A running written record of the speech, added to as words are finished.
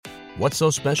What's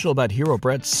so special about Hero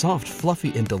Bread's soft,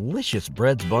 fluffy, and delicious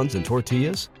breads, buns, and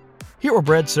tortillas? Hero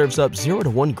Bread serves up 0 to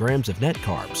 1 grams of net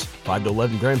carbs, 5 to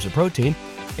 11 grams of protein,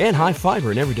 and high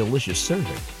fiber in every delicious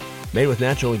serving. Made with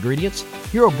natural ingredients,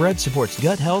 Hero Bread supports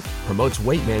gut health, promotes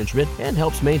weight management, and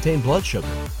helps maintain blood sugar.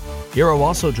 Hero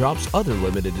also drops other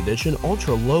limited edition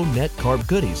ultra-low net carb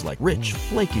goodies like rich,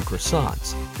 flaky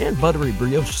croissants and buttery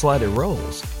brioche slider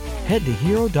rolls. Head to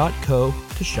hero.co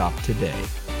to shop today.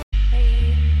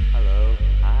 Hello.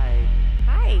 Hi.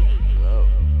 Hi. Hello.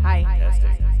 Hi.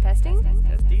 Testing. Testing?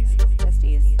 Testes.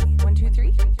 Testes? 1, 2,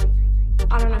 3.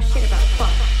 I don't know shit about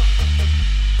fuck.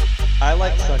 I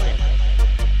like sucking.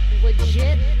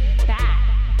 Legit bad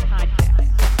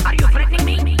podcast. Are you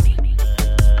threatening me?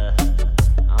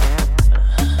 Oh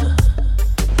yeah.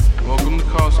 Welcome to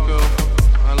Costco.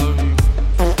 I love you.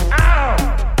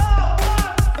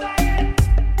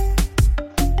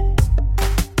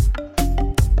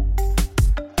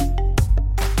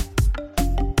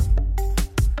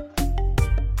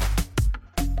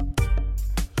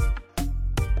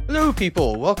 Hello,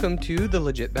 people. Welcome to the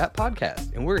Legit Bat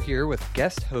Podcast, and we're here with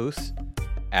guest host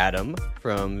Adam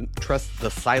from Trust the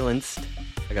Silenced.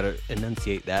 I gotta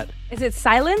enunciate that. Is it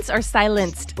silence or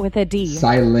silenced with a D?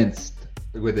 Silenced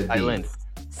with a D. Silenced.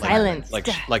 Silenced.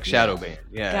 Like Shadow Band.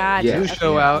 Yeah. Gotcha. Yeah. New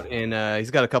show out, and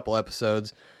he's got a couple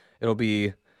episodes. It'll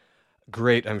be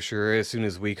great, I'm sure. As soon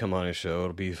as we come on his show,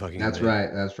 it'll be fucking. That's great. right.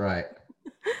 That's right.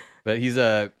 But he's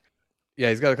got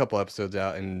a couple episodes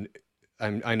out, and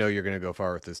I know you're gonna go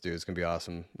far with this dude. It's gonna be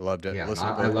awesome. Loved it. Yeah, Listen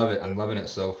to I both. love it. I'm loving it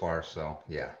so far. So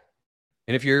yeah.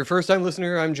 And if you're a first time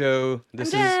listener, I'm Joe.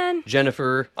 This I'm Jen. is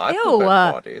Jennifer. I Ew, poop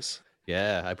at parties.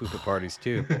 Yeah, I poop at parties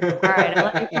too. All right, I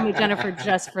let you call me Jennifer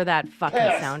just for that fucking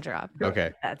sound drop.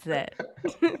 Okay. That's it.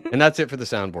 And that's it for the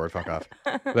soundboard. Fuck off.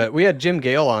 But we had Jim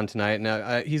Gale on tonight.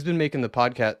 Now he's been making the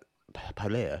podcast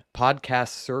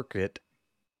circuit.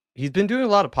 He's been doing a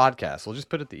lot of podcasts. We'll just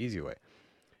put it the easy way.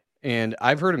 And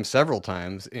I've heard him several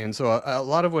times, and so a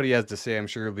lot of what he has to say, I'm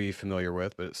sure you'll be familiar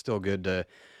with. But it's still good to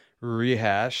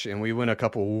rehash. And we went a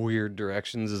couple weird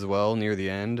directions as well near the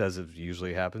end, as it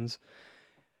usually happens.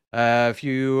 If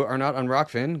you are not on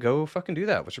Rockfin, go fucking do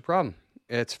that. What's your problem?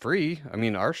 It's free. I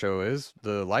mean, our show is.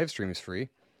 The live stream is free.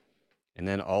 And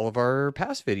then all of our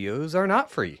past videos are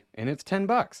not free. And it's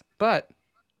 $10. But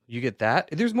you get that.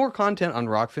 There's more content on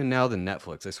Rockfin now than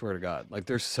Netflix. I swear to God. Like,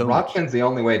 there's so much. Rockfin's the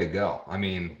only way to go. I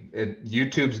mean,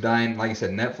 YouTube's dying. Like you said,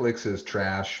 Netflix is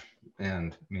trash.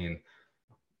 And I mean,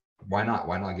 why not?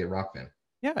 Why not get Rockfin?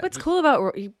 Yeah. What's just- cool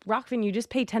about Rockfin, you just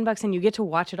pay $10 and you get to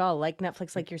watch it all like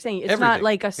Netflix, like you're saying. It's not Everything.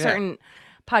 like a Yeah. certain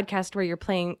podcast where you're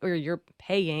playing or you're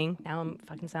paying. Now I'm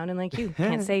fucking sounding like you.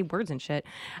 Can't say words and shit.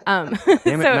 Damn it,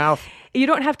 so mouth. you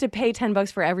don't have to pay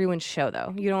 $10 for everyone's show,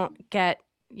 though. You don't get,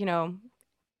 It's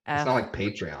not like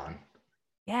Patreon.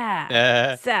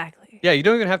 yeah, exactly. Yeah, you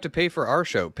don't even have to pay for our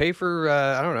show. Pay for,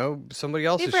 I don't know, somebody Pay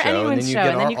else's for show. And then anyone's you show,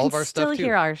 get and then you all can of our still stuff too.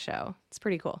 hear our show. It's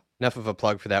pretty cool. Enough of a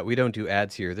plug for that. We don't do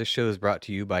ads here. This show is brought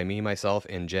to you by me, myself,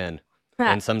 and Jen.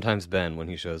 And sometimes Ben when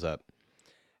he shows up.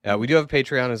 We do have a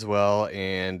Patreon as well,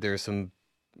 and there's some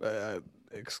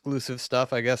exclusive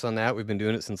stuff, I guess, on that. We've been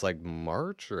doing it since like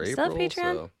March or You April. still have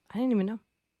Patreon? So I didn't even know.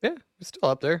 yeah, it's still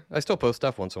up there. I still post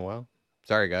stuff once in a while.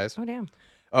 Sorry, guys. Oh, damn.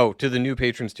 Oh, to the new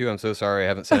patrons too, I'm so sorry I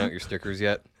haven't sent out your stickers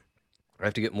yet. I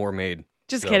have to get more made.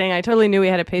 Just So- kidding. I totally knew we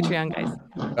had a Patreon, guys.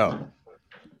 Oh,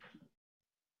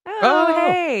 Oh,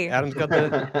 hey. Adam's got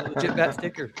the legit bat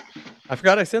sticker. I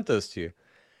forgot I sent those to you.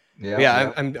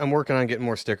 Yeah. I'm working on getting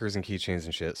more stickers and keychains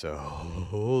and shit, so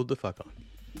hold the fuck on.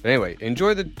 But anyway,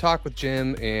 enjoy the talk with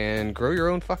Jim and grow your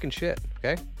own fucking shit,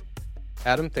 okay?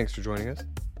 Adam, thanks for joining us.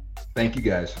 Thank you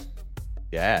guys.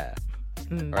 Yeah.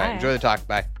 All Bye. right, enjoy the talk.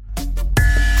 Bye.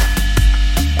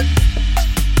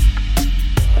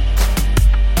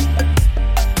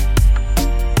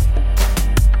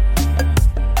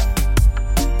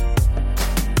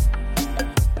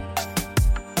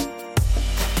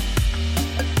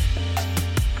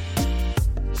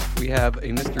 We have a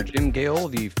Mr. Jim Gale,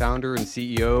 the founder and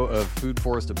CEO of Food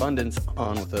Forest Abundance,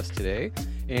 on with us today.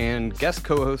 And guest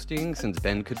co-hosting, since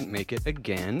Ben couldn't make it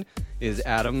again, is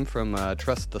Adam from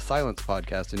Trust the Silence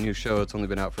podcast, a new show. It's only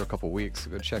been out for a couple weeks,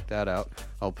 so go check that out.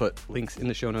 I'll put links in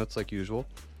the show notes like usual.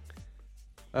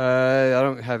 I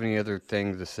don't have any other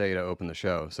things to say to open the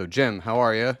show. So, Jim, how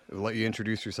are you? I'll let you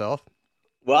introduce yourself.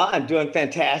 Well, I'm doing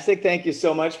fantastic. Thank you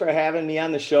so much for having me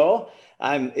on the show.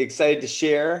 I'm excited to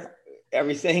share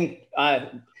everything.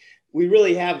 We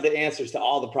really have the answers to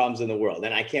all the problems in the world,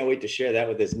 and I can't wait to share that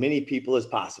with as many people as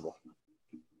possible.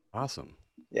 Awesome.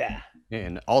 Yeah.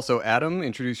 And also, Adam,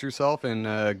 introduce yourself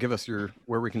and give us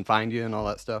where we can find you and all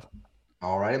that stuff.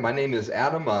 All right. My name is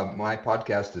Adam. My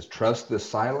podcast is Trust the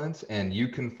Silence, and you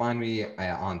can find me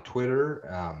on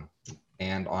Twitter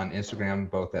and on Instagram,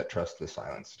 both at Trust the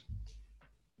Silence.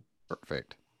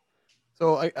 Perfect.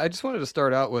 So I just wanted to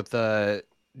start out with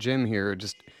Jim here.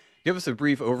 Just give us a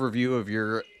brief overview of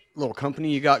your little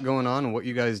company you got going on and what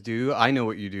you guys do. I know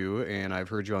what you do, and I've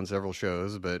heard you on several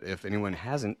shows, but if anyone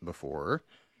hasn't before,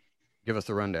 give us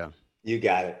the rundown. You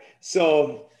got it.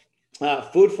 So,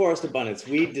 Food Forest Abundance,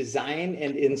 we design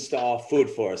and install food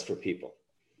forests for people.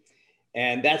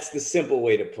 And that's the simple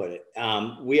way to put it.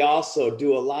 We also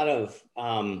do a lot of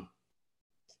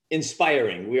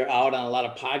inspiring. We are out on a lot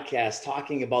of podcasts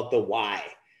talking about the why,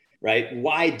 right?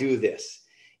 Why do this?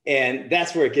 And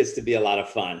that's where it gets to be a lot of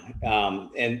fun.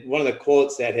 And one of the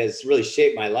quotes that has really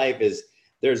shaped my life is,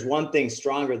 there's one thing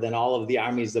stronger than all of the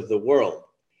armies of the world,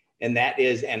 and that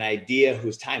is an idea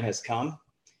whose time has come.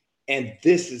 And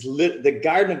this is the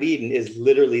Garden of Eden is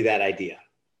literally that idea.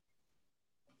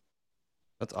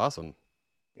 That's awesome.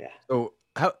 Yeah. So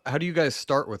how do you guys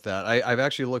start with that? I've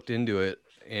actually looked into it,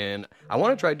 and I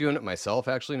want to try doing it myself.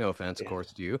 Actually, no offense, of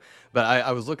course, to you, but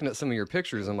I was looking at some of your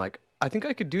pictures. I'm like, I think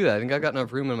I could do that. I think I got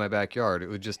enough room in my backyard. It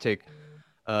would just take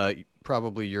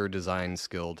probably your design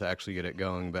skill to actually get it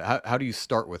going. But how do you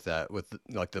start with that, with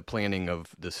like the planning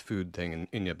of this food thing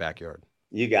in your backyard?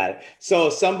 You got it. So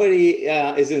somebody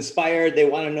is inspired. They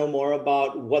want to know more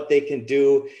about what they can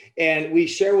do. And we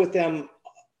share with them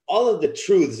all of the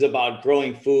truths about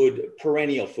growing food,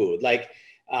 perennial food. Like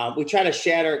we try to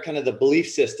shatter kind of the belief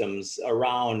systems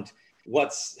around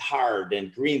what's hard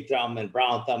and green thumb and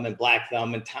brown thumb and black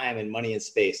thumb and time and money and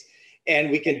space.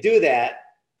 And we can do that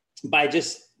by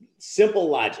just simple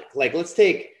logic. Like let's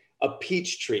take a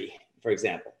peach tree, for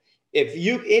example. If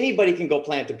anybody can go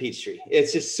plant a peach tree,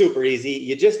 it's just super easy.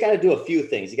 You just got to do a few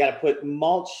things. You got to put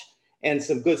mulch and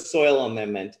some good soil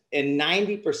amendment, and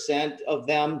 90% of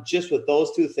them, just with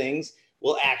those two things,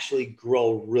 will actually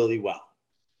grow really well,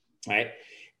 right?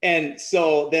 And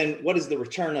so then what is the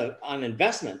return on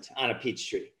investment on a peach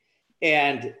tree?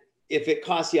 And if it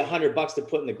costs you $100 to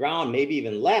put in the ground, maybe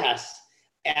even less,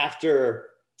 after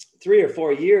 3 or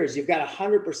 4 years, you've got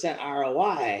 100%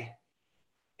 ROI.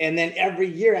 And then every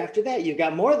year after that, you've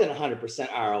got more than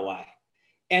 100% ROI.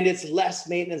 And it's less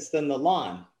maintenance than the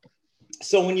lawn.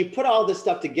 So when you put all this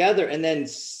stuff together and then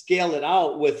scale it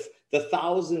out with the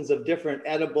thousands of different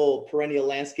edible perennial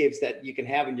landscapes that you can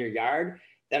have in your yard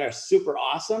that are super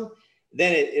awesome,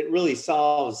 then it really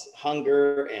solves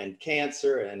hunger and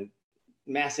cancer and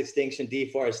mass extinction,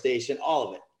 deforestation, all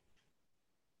of it.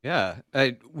 Yeah,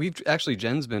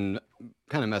 Jen's been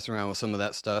kind of messing around with some of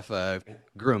that stuff.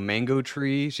 Grew a mango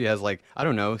tree. She has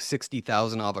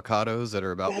 60,000 avocados that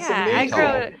are about I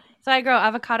grow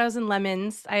avocados and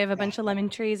lemons. I have a bunch of lemon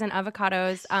trees and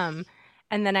avocados. And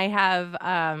then I have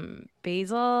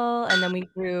basil, and then we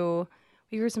grew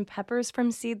some peppers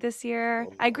from seed this year.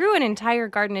 I grew an entire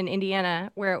garden in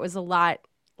Indiana where it was a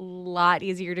lot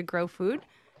easier to grow food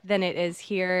than it is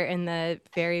here in the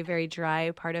very, very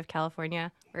dry part of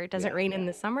California where it doesn't rain in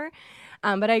the summer.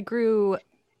 But I grew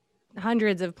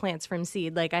hundreds of plants from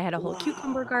seed. Like I had a whole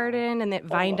cucumber garden, and it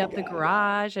vined up the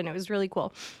garage, and it was really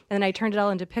cool. And then I turned it all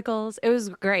into pickles. It was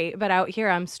great. But out here,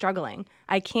 I'm struggling.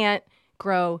 I can't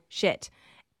grow shit.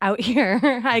 Out here,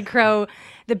 I grow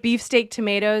the beefsteak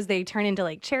tomatoes. They turn into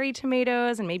like cherry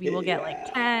tomatoes, and maybe we'll get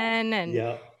like 10.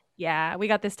 And yeah, we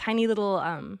got this tiny little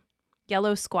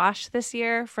yellow squash this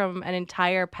year from an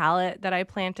entire pallet that I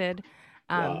planted.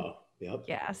 Wow. Yep.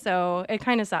 Yeah, so it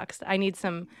kind of sucks. I need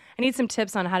some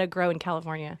tips on how to grow in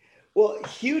California. Well,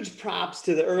 huge props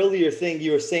to the earlier thing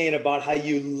you were saying about how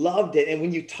you loved it. And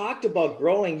when you talked about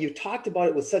growing, you talked about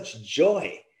it with such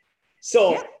joy.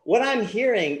 So what I'm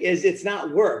hearing is it's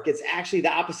not work. It's actually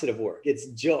the opposite of work. It's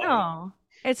joy. No,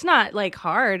 it's not like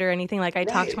hard or anything. Like I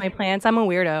talk to my plants. I'm a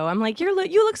weirdo. I'm like, you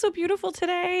look so beautiful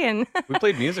today. And we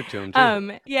played music to them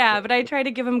too. But I try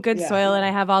to give them good soil, and I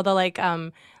have all the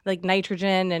like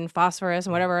nitrogen and phosphorus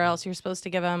and whatever else you're supposed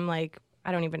to give them. Like,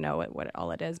 I don't even know what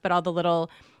all it is, but all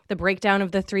the breakdown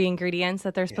of the 3 ingredients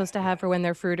that they're supposed to have for when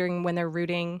they're fruiting, when they're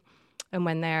rooting, and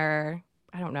when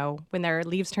when their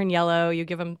leaves turn yellow, you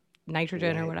give them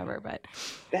nitrogen or whatever. But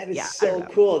that is so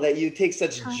cool that you take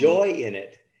such joy in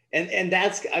it. And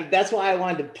that's why I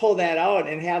wanted to pull that out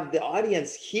and have the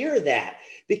audience hear that,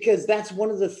 because that's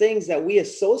one of the things that we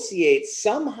associate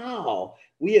somehow.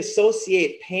 We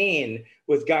associate pain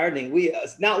with gardening.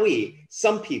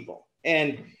 Some people,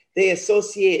 and they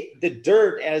associate the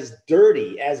dirt as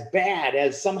dirty, as bad,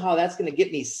 as somehow that's going to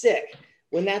get me sick,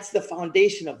 when that's the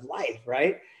foundation of life,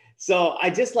 right? So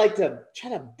I just like to try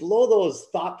to blow those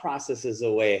thought processes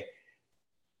away.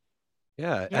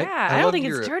 Yeah, Yeah, I don't love think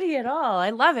your it's dirty at all. I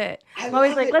love it. I I'm always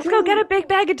love like, it let's go get too. a big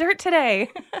bag of dirt today.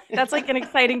 That's like an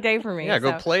exciting day for me. yeah.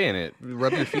 Go So, play in it.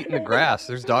 Rub your feet in the grass.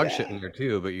 There's dog shit in there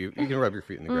too, but you can rub your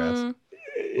feet in the grass. mm,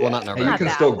 Well, not in our Hey, you not can backyard.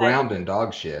 that, still but ground in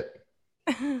dog shit.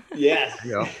 Yes.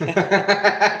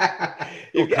 Yeah.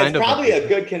 You Well, kind it's of probably like a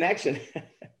good connection.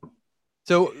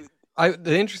 So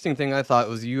the interesting thing I thought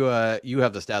was you have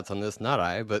the stats on this, not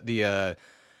I, but the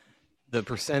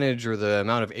percentage or the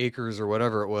amount of acres or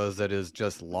whatever it was that is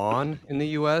just lawn in the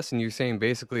U.S. And you're saying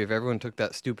basically if everyone took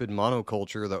that stupid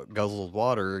monoculture that guzzles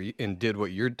water and did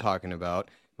what you're talking about,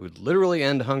 it would literally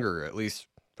end hunger, at least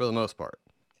for the most part.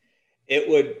 It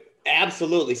would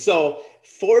absolutely. So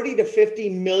 40 to 50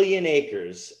 million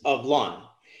acres of lawn.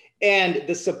 And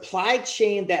the supply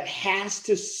chain that has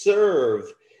to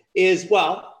serve is,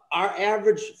 well, our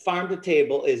average farm to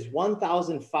table is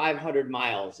 1,500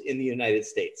 miles in the United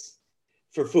States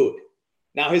for food.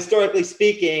 Now, historically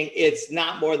speaking, it's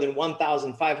not more than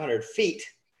 1,500 feet,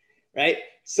 right?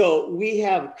 So we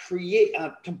have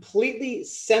completely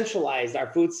centralized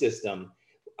our food system.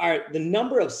 The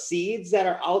number of seeds that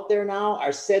are out there now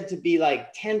are said to be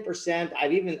like 10%.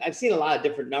 I've seen a lot of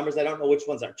different numbers. I don't know which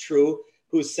ones are true,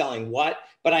 who's selling what,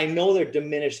 but I know they're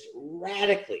diminished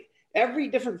radically. Every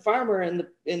different farmer in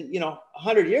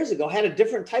 100 years ago had a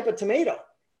different type of tomato.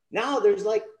 Now there's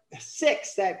like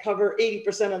 6 that cover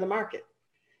 80% of the market,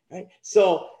 right?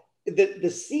 So the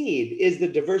seed is the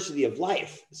diversity of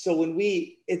life. So when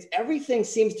everything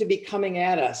seems to be coming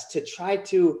at us to try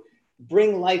to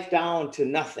bring life down to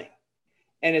nothing.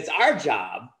 And it's our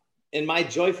job and my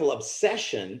joyful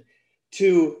obsession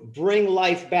to bring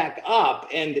life back up.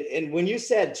 And when you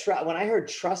said, when I heard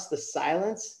trust the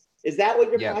silence, is that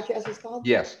what your podcast is called?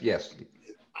 Yes.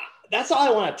 That's all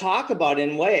I want to talk about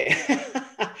in a way.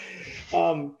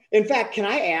 In fact, can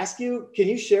I ask you, can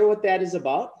you share what that is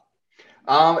about?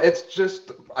 I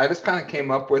just kind of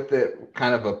came up with it,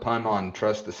 kind of a pun on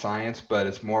trust the science, but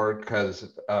it's more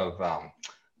because of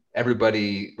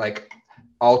everybody, like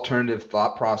alternative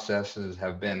thought processes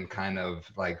have been kind of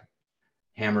like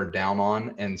hammered down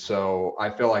on. And so I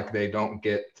feel like they don't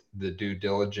get the due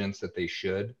diligence that they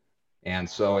should. And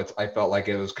so I felt like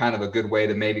it was kind of a good way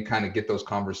to maybe kind of get those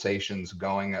conversations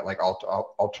going at like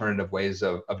alternative ways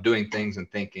of doing things and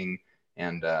thinking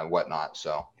and whatnot.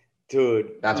 So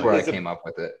dude, that's where I came up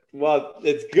with it. Well,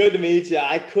 it's good to meet you.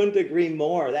 I couldn't agree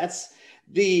more. That's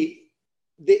the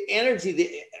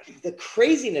energy, the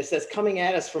craziness that's coming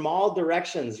at us from all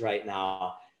directions right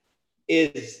now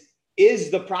is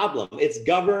the problem. It's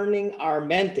governing our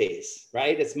mentes,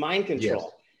 right? It's mind control.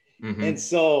 Yes. Mm-hmm. And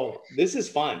so this is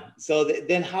fun. So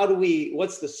then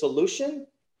what's the solution?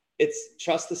 It's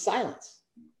trust the silence.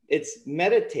 It's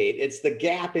meditate. It's the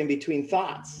gap in between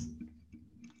thoughts.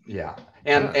 Yeah.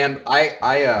 And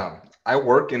I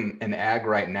work in ag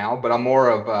right now, but I'm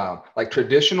more of like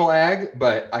traditional ag,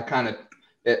 but I kind of,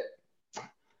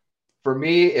 for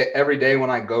me, every day when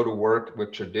I go to work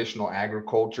with traditional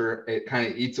agriculture, it kind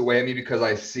of eats away at me because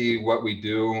I see what we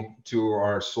do to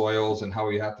our soils and how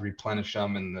we have to replenish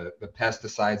them and the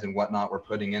pesticides and whatnot we're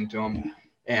putting into them.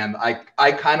 And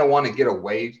I kind of want to get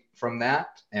away from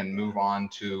that and move on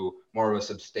to more of a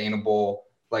sustainable,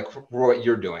 like what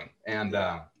you're doing. And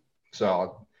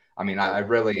so, I mean, I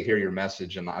really hear your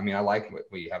message, and I mean, I like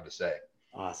what you have to say.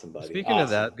 Awesome, buddy. Speaking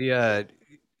of that,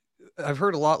 I've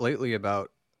heard a lot lately about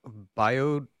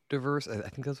biodiverse, I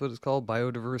think that's what it's called,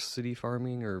 biodiversity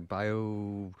farming or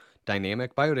biodynamic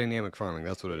farming.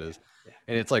 That's what it is. Yeah.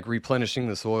 And it's like replenishing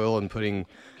the soil and putting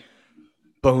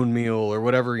bone meal or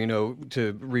whatever,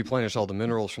 to replenish all the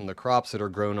minerals from the crops that are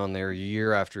grown on there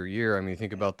year after year. I mean,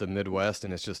 think about the Midwest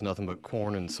and it's just nothing but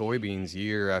corn and soybeans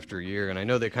year after year. And I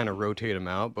know they kind of rotate them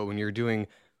out, but when you're doing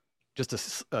just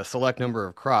a select number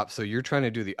of crops, so you're trying to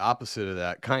do the opposite of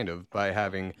that kind of by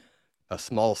having a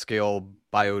small scale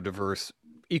biodiverse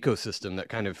ecosystem that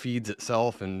kind of feeds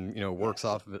itself and, works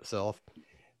off of itself.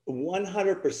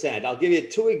 100%. I'll give you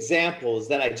 2 examples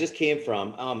that I just came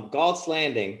from. Galt's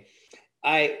Landing.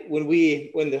 When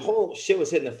the whole shit was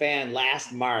hitting the fan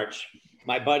last March,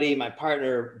 my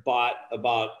partner bought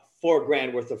about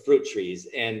 $4,000 worth of fruit trees,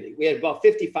 and we had about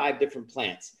 55 different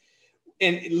plants.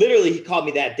 And literally he called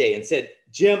me that day and said,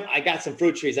 Jim, I got some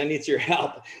fruit trees. I need your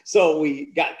help. So we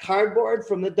got cardboard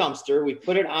from the dumpster. We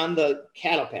put it on the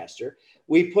cattle pasture.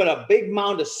 We put a big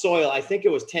mound of soil. I think it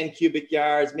was 10 cubic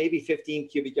yards, maybe 15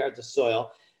 cubic yards of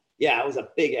soil. Yeah, it was a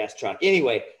big ass truck.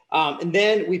 Anyway, and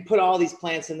then we put all these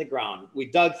plants in the ground. We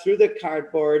dug through the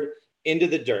cardboard into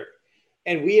the dirt.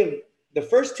 And the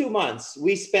first 2 months,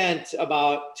 we spent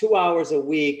about 2 hours a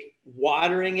week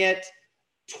watering it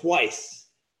twice,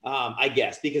 I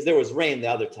guess, because there was rain the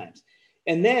other times.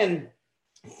 And then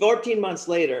 14 months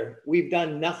later, we've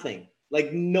done nothing,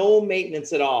 like no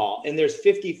maintenance at all. And there's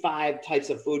 55 types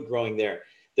of food growing there.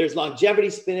 There's longevity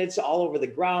spinach all over the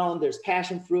ground. There's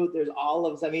passion fruit. There's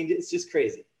olives. I mean, it's just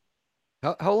crazy.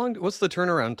 How long? What's the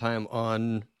turnaround time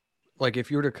on, like,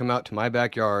 if you were to come out to my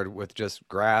backyard with just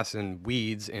grass and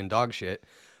weeds and dog shit?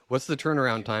 What's the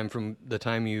turnaround time from the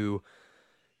time you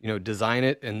design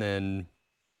it and then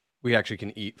we actually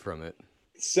can eat from it?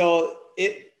 So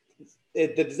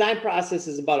the design process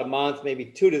is about a month, maybe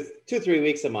 3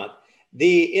 weeks a month.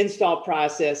 The install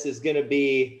process is going to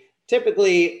be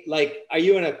typically, like, are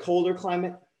you in a colder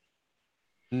climate?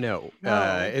 No,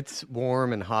 it's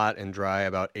warm and hot and dry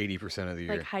about 80% of the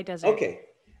year. Like high desert.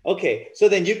 Okay. So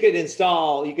then you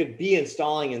could be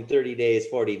installing in 30 days,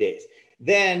 40 days.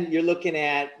 Then you're looking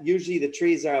at, usually the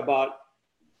trees are about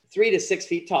 3 to 6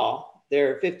 feet tall.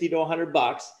 They're $50 to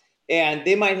 $100, and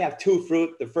they might have 2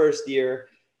 fruit the first year,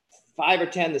 5 or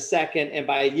 10 the second, and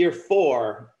by year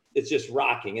 4, it's just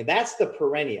rocking. And that's the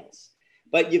perennials.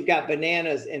 But you've got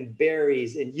bananas and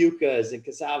berries and yuccas and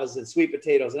cassavas and sweet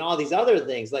potatoes and all these other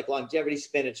things like longevity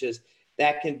spinaches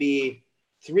that can be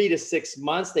 3 to 6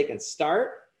 months. They can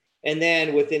start. And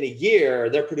then within a year,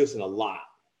 they're producing a lot.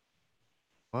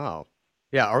 Wow.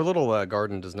 Yeah, our little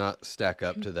garden does not stack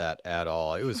up to that at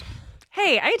all. It was.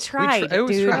 Hey, I tried, I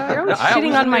was dude. trying. You're always I shitting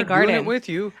was on my doing garden. it with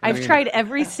you. I've tried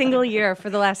every single year for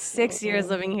the last 6 years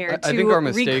living here I think to our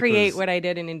mistake recreate was- what I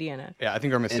did in Indiana. Yeah, I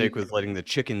think our mistake was letting the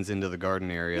chickens into the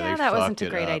garden area. Yeah, They that wasn't fucked a it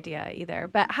great up. idea either.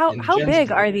 But how And Jen's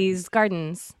big are garden. these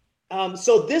gardens?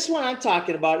 So this one I'm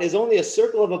talking about is only a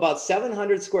circle of about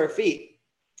 700 square feet.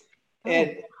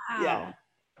 And Wow.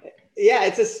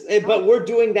 yeah, but we're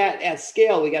doing that at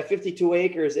scale. We got 52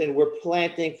 acres and we're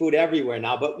planting food everywhere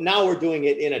now, but now we're doing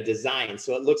it in a design.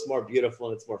 So it looks more beautiful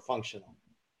and it's more functional.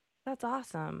 That's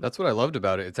awesome. That's what I loved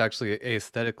about it. It's actually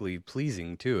aesthetically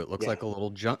pleasing too. It looks Yeah. like a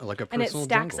little like a And it personal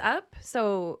stacks jungle. up.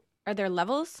 So are there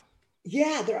levels?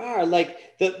 Yeah, there are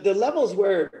like the levels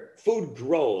where food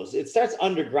grows. It starts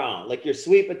underground, like your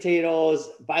sweet potatoes.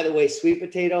 By the way, sweet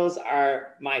potatoes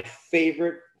are my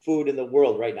favorite food in the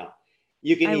world right now.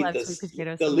 You can I eat love sweet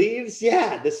potatoes. the leaves,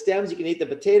 the stems, you can eat the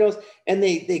potatoes, and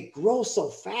they grow so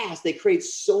fast. They create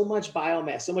so much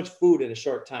biomass, so much food in a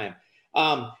short time.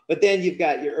 But then you've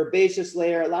got your herbaceous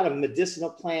layer, a lot of medicinal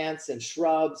plants and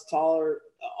shrubs, taller,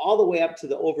 all the way up to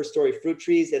the overstory fruit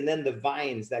trees, and then the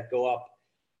vines that go up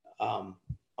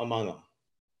among them.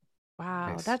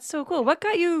 Wow, Nice. that's so cool. What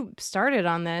got you started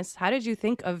on this? How did you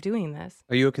think of doing this?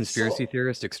 Are you a conspiracy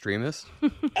theorist extremist?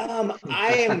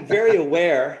 I am very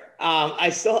aware. I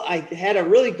had a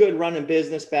really good run in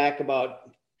business back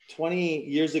about 20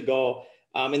 years ago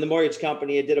in the mortgage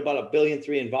company. I did about $1.3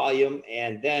 billion in volume.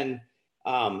 And then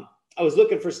I was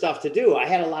looking for stuff to do. I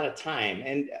had a lot of time.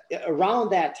 And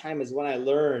around that time is when I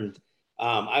learned,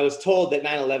 I was told that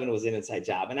 9/11 was an inside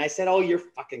job. And I said, oh, you're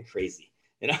fucking crazy,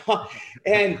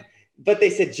 but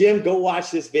they said, Jim, go watch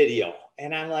this video.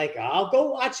 And I'm like, I'll go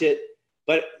watch it,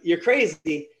 but you're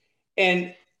crazy.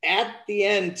 And at the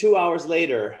end, 2 hours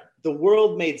later, the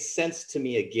world made sense to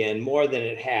me again, more than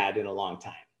it had in a long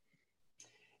time.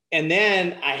 And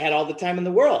then I had all the time in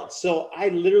the world. So I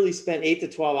literally spent 8 to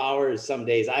 12 hours some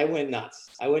days. I went nuts.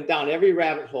 I went down every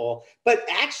rabbit hole. But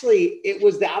actually, it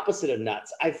was the opposite of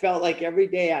nuts. I felt like every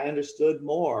day I understood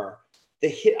more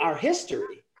our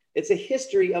history. It's a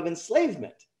history of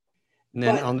enslavement. And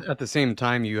then at the same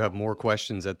time, you have more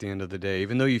questions at the end of the day.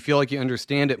 Even though you feel like you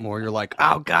understand it more, you're like,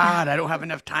 oh, God, I don't have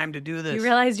enough time to do this. You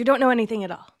realize you don't know anything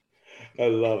at all. I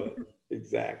love it.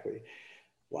 Exactly.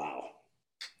 Wow.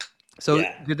 So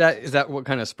Yeah. is that what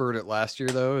kind of spurred it last year,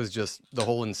 though, is just the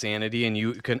whole insanity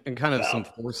and kind of some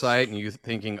foresight and you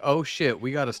thinking, oh, shit,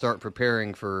 we got to start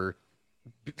preparing for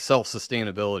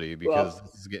self-sustainability because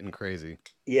this is getting crazy.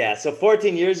 Yeah. So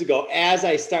 14 years ago, as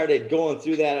I started going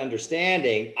through that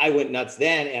understanding, I went nuts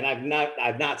then, and I've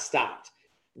not stopped.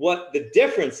 What the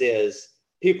difference is,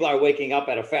 people are waking up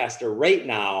at a faster rate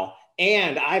now,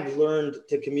 and I've learned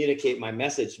to communicate my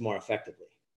message more effectively.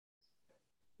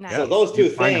 Nice. So those two You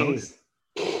finally things,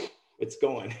 it's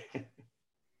going.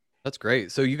 That's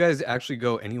great. So you guys actually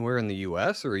go anywhere in the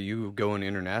U.S. or are you going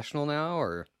international now?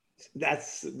 Or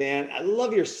Man, I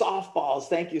love your softballs.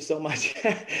 Thank you so much.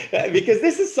 Because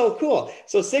this is so cool.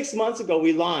 So 6 months ago,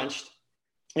 we launched,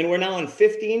 and we're now in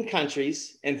 15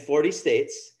 countries and 40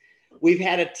 states. We've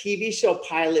had a TV show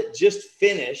pilot just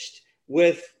finished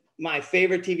with my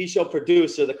favorite TV show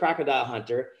producer, the Crocodile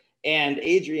Hunter, and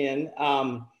Adrian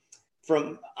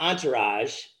from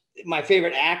Entourage, my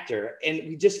favorite actor. And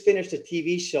we just finished a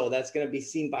TV show that's going to be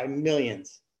seen by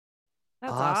millions.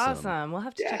 That's Awesome. awesome. We'll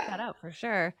have to check Yeah. that out for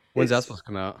sure. When's that It's- supposed to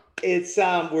come out? It's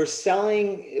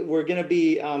we're going to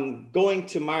be going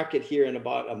to market here in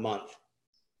about a month.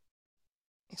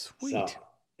 Sweet. So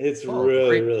it's Oh, really,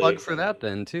 great really plug for exciting. that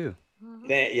then too.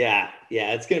 Yeah,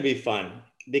 it's going to be fun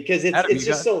because it's Adam, it's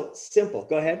you just so simple.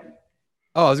 Go ahead.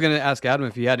 Oh, I was going to ask Adam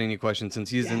if he had any questions since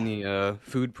he's in the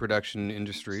food production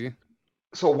industry.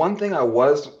 So one thing I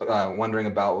was wondering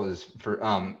about was for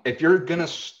if you're gonna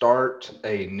start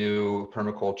a new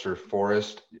permaculture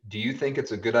forest, do you think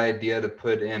it's a good idea to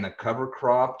put in a cover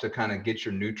crop to kind of get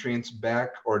your nutrients back,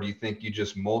 or do you think you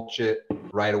just mulch it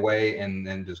right away and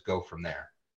then just go from there?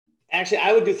 Actually,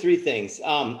 I would do three things.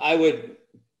 I would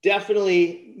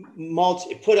definitely mulch,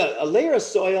 put a layer of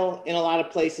soil in a lot of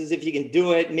places if you can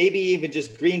do it, maybe even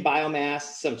just green biomass,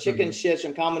 some chicken shit,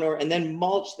 some cow manure, and then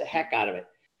mulch the heck out of it.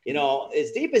 You know,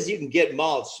 as deep as you can get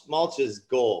mulch is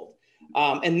gold.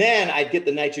 And then I'd get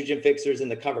the nitrogen fixers and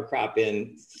the cover crop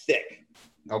in thick.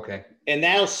 Okay. And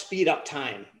that'll speed up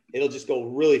time. It'll just go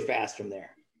really fast from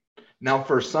there. Now,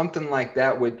 for something like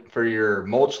that, for your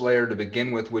mulch layer to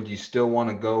begin with, would you still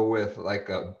want to go with like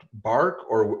a bark,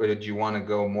 or would you want to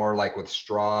go more like with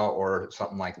straw or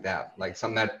something like that? Like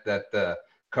something that the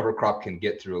cover crop can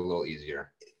get through a little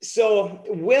easier? So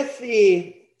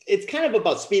it's kind of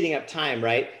about speeding up time,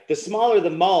 right? The smaller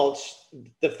the mulch,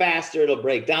 the faster it'll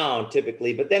break down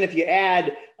typically. But then if you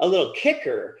add a little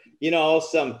kicker, you know,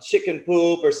 some chicken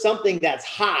poop or something that's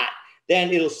hot, then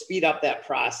it'll speed up that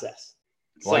process.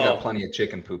 Well, I got plenty of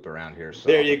chicken poop around here, so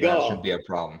there you that go. shouldn't be a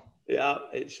problem. Yeah,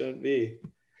 it shouldn't be.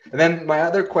 And then my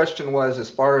other question was, as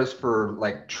far as for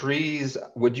like trees,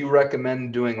 would you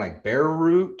recommend doing like bare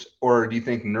root, or do you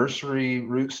think nursery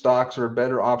root stocks are a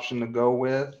better option to go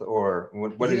with, or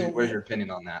what is your opinion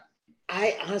on that?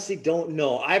 I honestly don't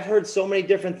know. I've heard so many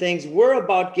different things. We're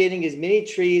about getting as many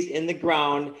trees in the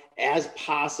ground as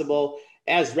possible,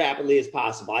 as rapidly as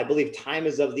possible. I believe time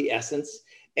is of the essence.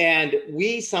 And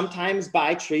we sometimes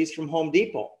buy trees from Home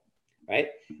Depot, right?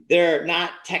 They're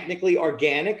not technically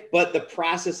organic, but the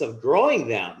process of growing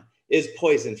them is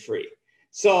poison free.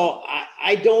 So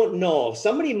I don't know.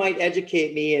 Somebody might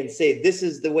educate me and say, this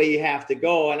is the way you have to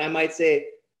go. And I might say,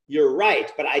 you're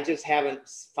right, but I just haven't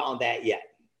found that yet.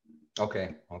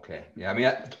 Okay. Yeah, I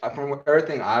mean, from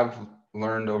everything I've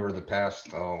learned over the past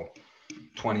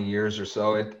 20 years or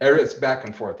so, it's back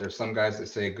and forth. There's some guys that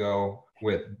say go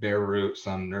with bare root,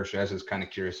 some nursery. I was just kind of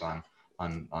curious on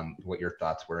what your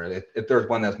thoughts were. If there's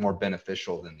one that's more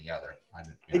beneficial than the other.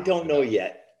 I don't know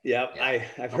yet. Yeah.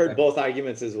 I've heard both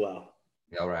arguments as well.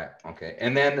 Yeah, all right. Okay.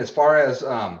 And then as far as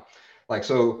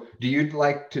so do you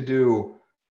like to do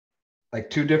like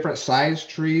two different size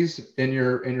trees in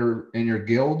your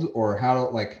guild, or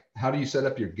how do you set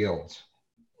up your guilds?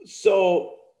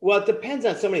 So, well, it depends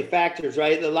on so many factors,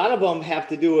 right? A lot of them have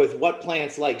to do with what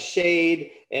plants like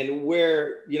shade and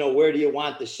where do you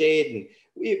want the shade?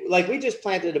 And we just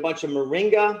planted a bunch of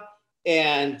moringa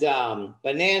and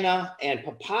banana and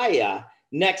papaya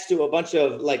next to a bunch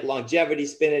of like longevity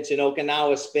spinach and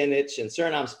Okinawa spinach and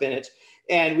Suriname spinach.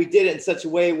 And we did it in such a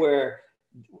way where,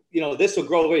 this will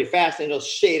grow very fast and it'll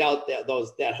shade out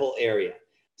that whole area.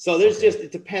 So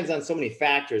it depends on so many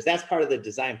factors. That's part of the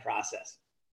design process.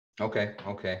 Okay.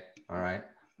 All right.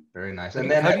 Very nice. And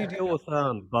then how do you deal with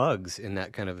bugs in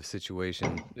that kind of a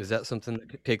situation? Is that something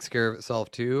that takes care of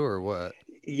itself too, or what?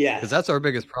 Yes. Because that's our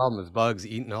biggest problem is bugs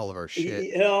eating all of our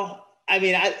shit. In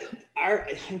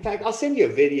fact, I'll send you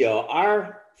a video.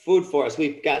 Our food forest,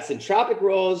 we've got Centropic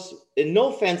rose and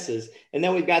no fences. And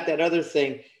then we've got that other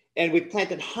thing. And we've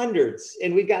planted hundreds.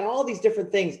 And we've got all these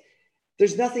different things.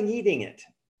 There's nothing eating it.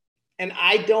 And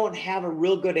I don't have a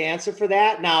real good answer for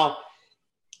that. Now,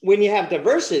 when you have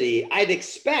diversity, I'd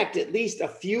expect at least a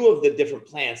few of the different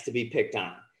plants to be picked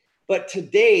on. But to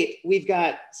date, we've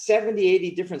got 70,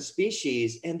 80 different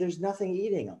species, and there's nothing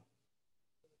eating them.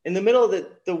 In the middle of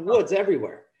the woods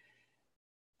everywhere.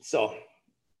 So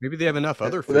maybe they have enough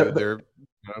other food there.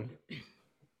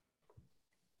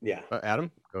 Yeah. Adam,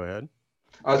 go ahead.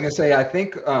 I was going to say, I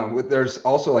think there's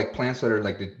also like plants that are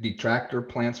like the detractor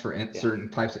plants for certain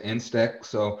types of insects.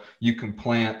 So you can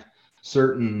plant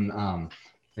certain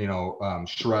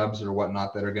shrubs or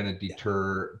whatnot that are going to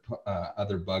deter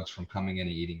other bugs from coming in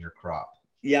and eating your crop.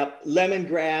 Yep.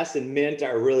 Lemongrass and mint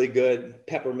are really good.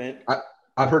 Peppermint.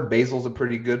 I've heard basil's a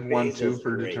pretty good one too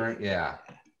for deterrent. Yeah.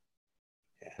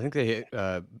 I think they hate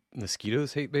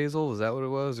mosquitoes hate basil. Was that what it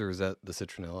was, or is that the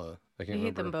citronella? I can't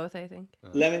remember. hate them both, I think.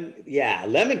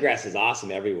 Lemongrass is awesome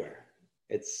everywhere.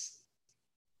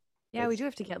 We do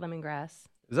have to get lemongrass.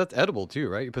 That's edible too,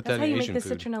 right? You put That's that how in you Asian make the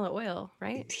food. citronella oil,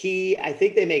 right? Tea. I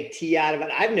think they make tea out of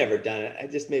it. I've never done it. I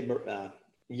just made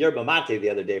yerba mate the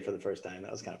other day for the first time.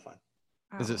 That was kind of fun.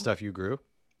 Is it stuff you grew?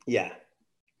 Yeah.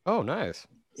 Oh, nice.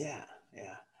 Yeah.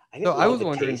 So I was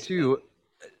wondering too,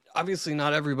 obviously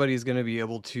not everybody's going to be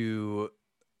able to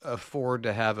afford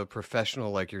to have a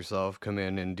professional like yourself come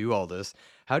in and do all this.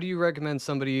 How do you recommend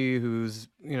somebody who's,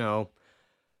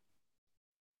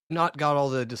 not got all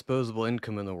the disposable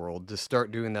income in the world to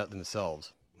start doing that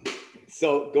themselves?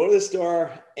 So go to the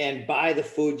store and buy the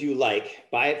food you like.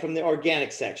 Buy it from the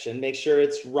organic section. Make sure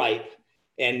it's ripe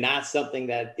and not something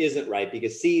that isn't ripe,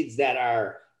 because seeds that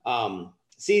are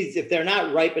seeds, if they're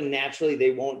not ripened naturally,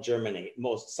 they won't germinate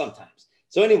sometimes.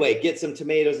 So anyway, get some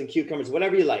tomatoes and cucumbers,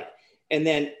 whatever you like, and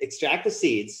then extract the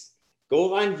seeds.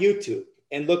 Go on YouTube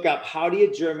and look up, how do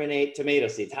you germinate tomato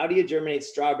seeds? How do you germinate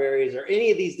strawberries or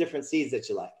any of these different seeds that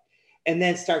you like? And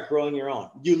then start growing your own.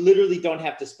 You literally don't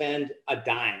have to spend a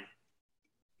dime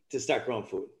to start growing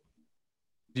food.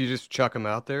 Do you just chuck them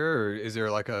out there, or is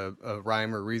there like a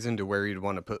rhyme or reason to where you'd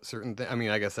want to put certain things? I mean,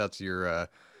 I guess that's your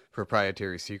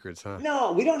proprietary secrets, huh?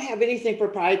 No, we don't have anything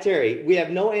proprietary. We have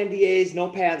no NDAs, no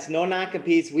patents, no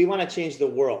non-competes. We want to change the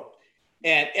world.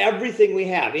 And everything we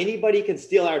have, anybody can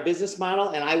steal our business model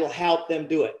and I will help them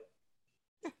do it.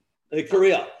 Like, for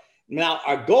real. Now,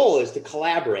 our goal is to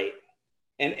collaborate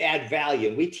and add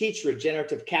value. We teach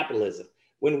regenerative capitalism.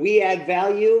 When we add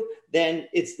value, then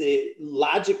it's the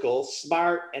logical,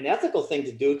 smart, and ethical thing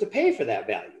to do to pay for that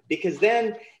value, because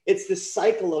then it's the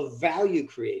cycle of value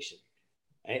creation.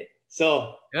 Right.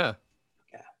 So, yeah.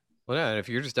 Well, yeah. And if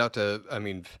you're just out to, I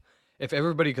mean, if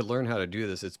everybody could learn how to do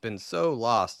this, it's been so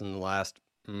lost in the last,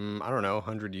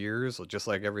 100 years, just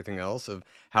like everything else, of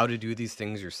how to do these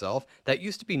things yourself. That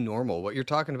used to be normal. What you're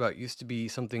talking about used to be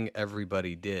something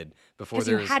everybody did before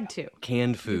there was had to.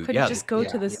 Canned food. You couldn't just go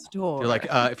to the store. You're like,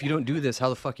 if you don't do this, how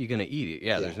the fuck are you going to eat it?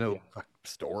 Yeah, there's no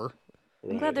store.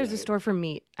 I'm glad there's a store for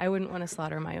meat. I wouldn't want to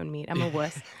slaughter my own meat. I'm a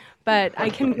wuss. But I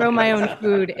can grow my own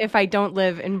food if I don't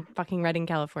live in fucking Redding,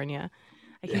 California.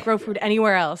 I can grow food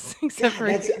anywhere else except for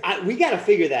here. We got to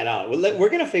figure that out. We're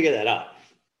going to figure that out.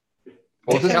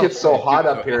 Well, since it gets so hot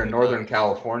up here in Northern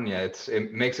California,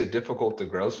 it makes it difficult to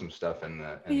grow some stuff in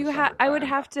the. I would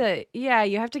have to, you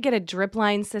have to get a drip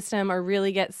line system or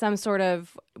really get some sort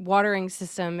of watering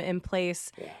system in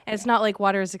place. Yeah. And it's not like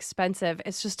water is expensive.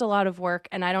 It's just a lot of work,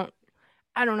 and I don't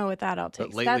know what that all takes.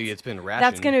 But lately, it's been rationed.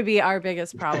 That's going to be our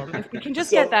biggest problem. If we can just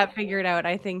get that figured out,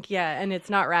 I think, and it's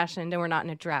not rationed and we're not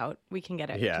in a drought, we can get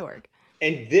it to work.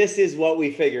 And this is what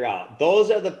we figure out.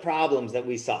 Those are the problems that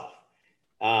we solve.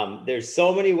 There's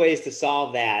so many ways to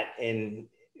solve that. And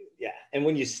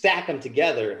when you stack them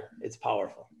together, it's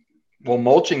powerful. Well,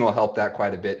 mulching will help that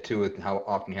quite a bit too, with how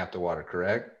often you have to water,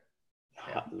 correct?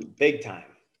 Big time.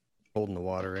 Holding the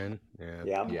water in.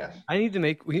 Yeah. Yes. I need to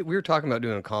make, we were talking about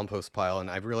doing a compost pile, and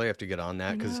I really have to get on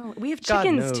that, because we have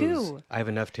chickens too. I have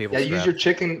enough table Yeah, scrap. use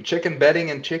your chicken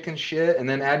bedding and chicken shit, and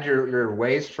then add your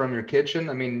waste from your kitchen.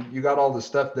 I mean, you got all the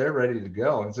stuff there ready to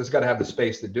go. It's just got to have the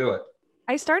space to do it.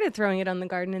 I started throwing it on the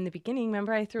garden in the beginning.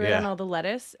 Remember, I threw it on all the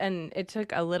lettuce, and it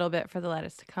took a little bit for the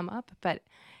lettuce to come up, but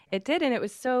it did, and it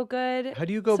was so good. How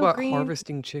do you go about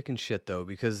harvesting chicken shit, though?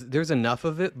 Because there's enough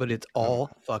of it, but it's all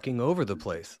fucking over the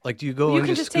place. Like, do you go You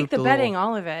can just take the bedding,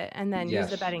 all of it, and then use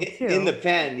the bedding, too. In the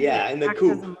pen, in the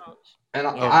coop. And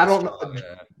I don't know,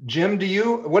 Jim,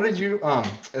 what did you,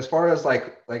 as far as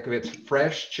like if it's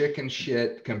fresh chicken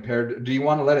shit do you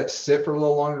want to let it sit for a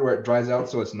little longer where it dries out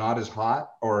so it's not as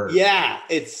hot? Or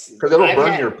it's because it'll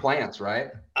burn your plants, right?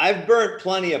 I've burnt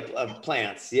plenty of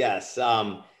plants, yes,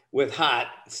 with hot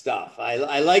stuff.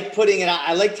 I like putting it out.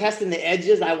 I like testing the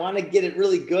edges. I want to get it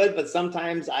really good, but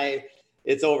sometimes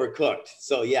it's overcooked.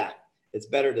 So it's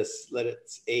better to let it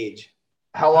age.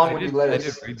 How long would you let it? I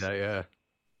did read that, yeah.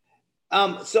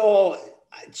 So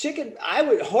chicken,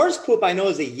 horse poop, I know,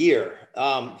 is a year.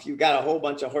 If you've got a whole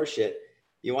bunch of horse shit,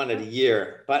 you want it a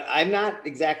year, but I'm not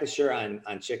exactly sure on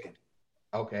chicken.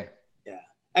 Okay. Yeah.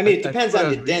 I mean, it depends on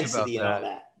the density and all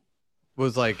that.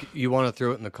 Was like, you want to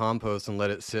throw it in the compost and let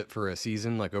it sit for a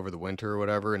season, like over the winter or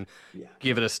whatever, and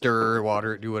give it a stir,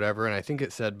 water it, do whatever. And I think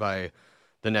it said by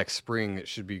the next spring it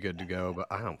should be good to go, but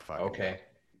I don't fucking know.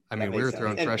 I mean, we were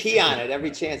throwing fresh pee on it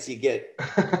every chance you get.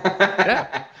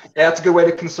 Yeah, that's a good way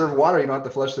to conserve water. You don't have to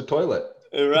flush the toilet.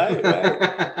 Right.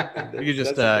 You could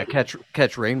just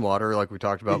catch rainwater like we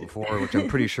talked about before, which I'm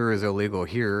pretty sure is illegal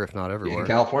here, if not everywhere. In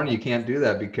California, you can't do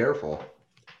that. Be careful.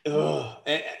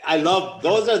 I love,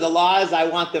 those are the laws I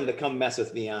want them to come mess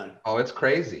with me on. Oh, it's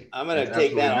crazy. I'm going to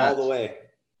take that all the way.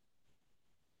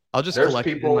 I'll just collect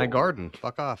it in my garden.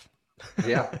 Fuck off.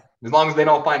 Yeah. As long as they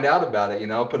don't find out about it,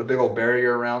 put a big old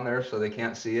barrier around there so they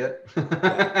can't see it.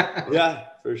 Yeah,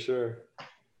 for sure.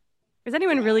 Is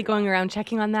anyone really going around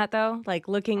checking on that though? Like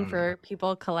looking for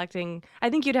people collecting? I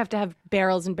think you'd have to have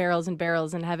barrels and barrels and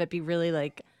barrels and have it be really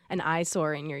like an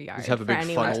eyesore in your yard. Just have a for big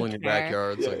anyone funnel to in your care.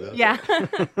 backyards like this. Yeah.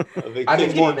 A big I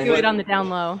think thing. more than Do it anything, on the down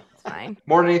low. It's fine.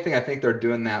 more than anything, I think they're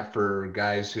doing that for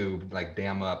guys who like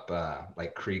dam up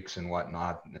like creeks and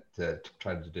whatnot to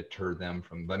try to deter them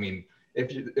from. I mean,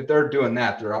 if they're doing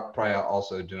that, they're probably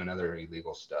also doing other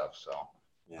illegal stuff. So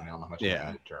I mean, I don't know how much Yeah.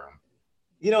 to deter them.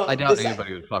 You know, I doubt this-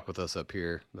 anybody would fuck with us up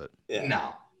here, but yeah.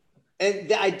 No. And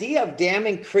the idea of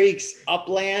damming creeks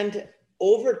upland,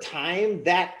 over time,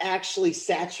 that actually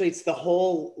saturates the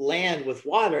whole land with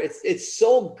water. It's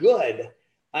so good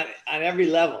on every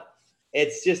level.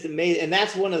 It's just amazing. And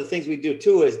that's one of the things we do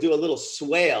too, is do a little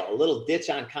swale, a little ditch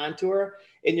on contour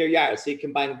in your yard. So you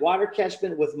combine water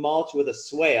catchment with mulch with a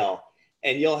swale,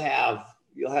 and you'll have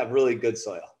really good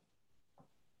soil.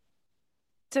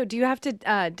 So do you have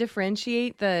to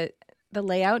differentiate the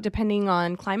layout depending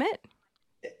on climate?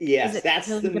 Yes, Does it that's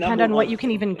really the depend number on what one you can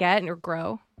thing. even get or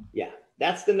grow? Yeah,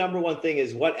 that's the number one thing,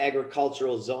 is what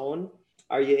agricultural zone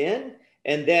are you in?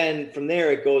 And then from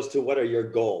there, it goes to what are your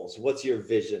goals? What's your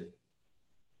vision?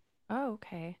 Oh,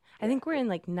 okay. I think we're in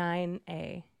like 9A.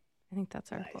 I think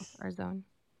that's our Nice. our zone.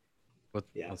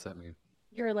 Yeah. what's that mean?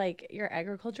 Your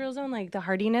agricultural zone, like the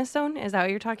hardiness zone. Is that what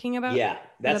you're talking about? Yeah,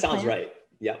 that the sounds plant? right.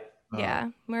 Yep. Yeah,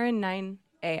 we're in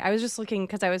 9A. I was just looking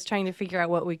because I was trying to figure out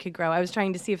what we could grow. I was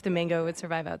trying to see if the mango would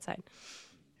survive outside.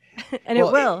 And Well,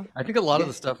 it will. I think a lot of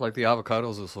the stuff like the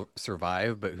avocados will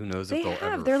survive, but who knows They if they'll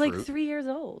have. ever They're like fruit. 3 years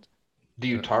old. Do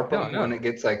you tarp No, them no. when it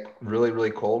gets like really,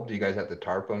 really cold? Do you guys have to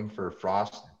tarp them for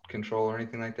frost control or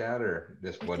anything like that, or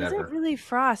just It whatever? doesn't really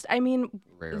frost. I mean,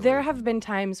 Rarely. there have been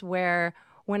times where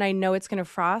when I know it's going to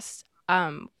frost,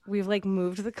 we've like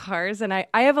moved the cars, and I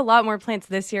have a lot more plants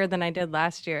this year than I did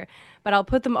last year, but I'll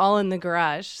put them all in the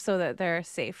garage so that they're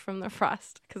safe from the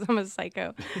frost because I'm a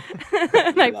psycho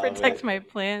and I Love protect it. my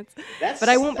plants. That's, But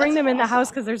I won't bring that's them in the house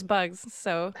awesome. because there's bugs,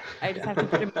 so I just have to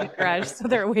put them in the garage so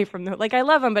they're away from the. Like I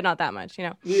love them, but not that much, you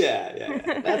know.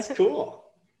 Yeah. That's cool.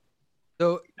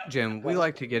 So, Jim, we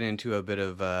like to get into a bit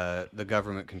of the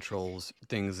government controls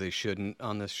things they shouldn't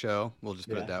on this show. We'll just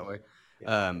put Yeah. it that way.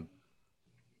 Yeah.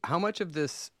 How much of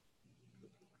this,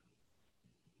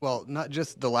 well, not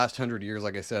just the last 100 years,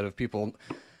 like I said, of people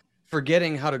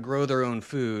forgetting how to grow their own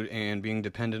food and being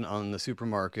dependent on the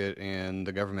supermarket and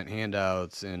the government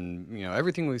handouts and, you know,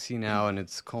 everything we see now, and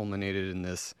it's culminated in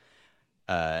this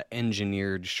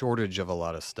engineered shortage of a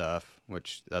lot of stuff,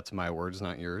 which that's my words,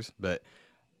 not yours. But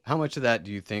how much of that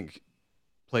do you think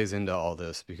plays into all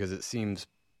this? Because it seems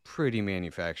pretty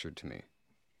manufactured to me.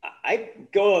 I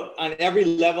go on every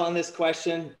level on this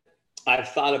question. I've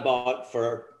thought about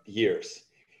for years.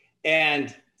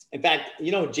 And in fact,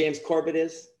 you know who James Corbett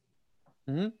is?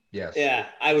 Yes. Yeah,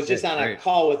 I was just That's on a great.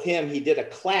 call with him. He did a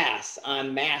class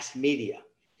on mass media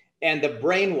and the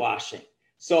brainwashing.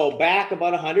 So back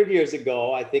about 100 years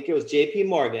ago, I think it was JP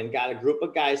Morgan got a group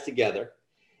of guys together,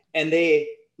 and they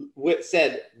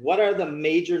said, what are the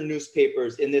major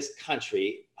newspapers in this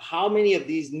country? How many of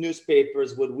these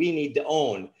newspapers would we need to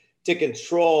own to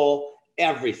control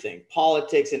everything,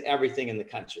 politics and everything in the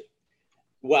country?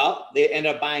 Well, they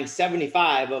ended up buying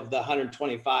 75 of the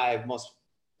 125 most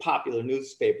popular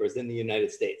newspapers in the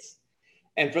United States.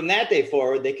 And from that day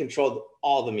forward, they controlled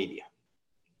all the media.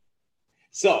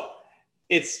 So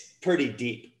it's pretty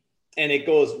deep, and it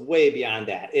goes way beyond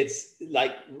that. It's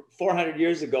like 400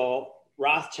 years ago,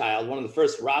 Rothschild, one of the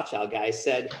first Rothschild guys,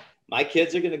 said, my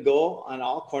kids are going to go on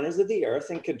all corners of the earth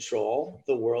and control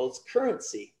the world's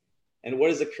currency. And what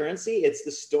is the currency? It's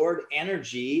the stored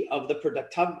energy of the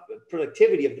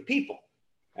productivity of the people,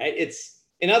 right? It's,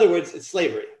 in other words, it's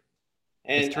slavery.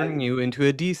 And It's turning you into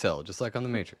a D cell, just like on the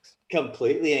Matrix.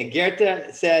 completely. And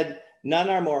Goethe said, none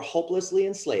are more hopelessly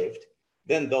enslaved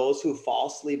than those who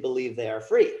falsely believe they are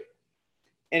free.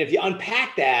 And if you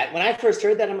unpack that, when I first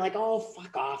heard that, I'm like, oh,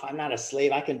 fuck off. I'm not a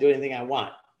slave. I can do anything I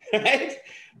want, right?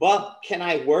 Well, can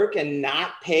I work and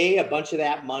not pay a bunch of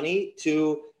that money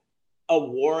to a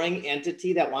warring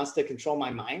entity that wants to control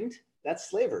my mind? That's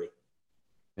slavery.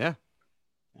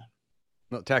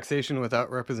 Well, taxation without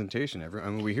representation. I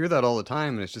mean, we hear that all the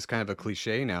time, and it's just kind of a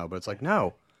cliche now. But it's like,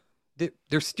 no,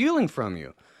 they're stealing from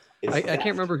you. It's I theft.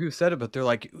 can't remember who said it, but they're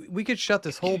like, we could shut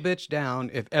this whole bitch down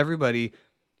if everybody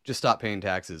just stopped paying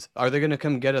taxes. Are they going to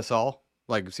come get us all?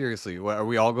 Like, seriously, are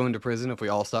we all going to prison if we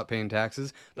all stop paying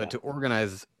taxes? But to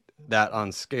organize that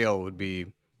on scale would be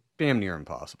damn near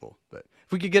impossible. But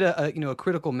if we could get a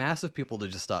critical mass of people to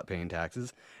just stop paying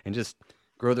taxes and just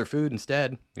grow their food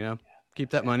instead,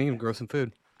 keep that money and grow some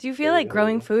food. Do you feel like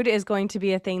growing food is going to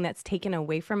be a thing that's taken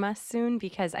away from us soon?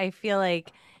 Because I feel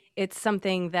like it's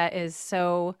something that is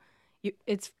so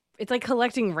it's like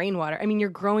collecting rainwater. I mean, you're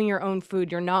growing your own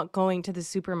food. You're not going to the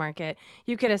supermarket.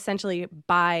 You could essentially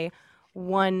buy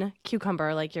one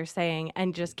cucumber, like you're saying,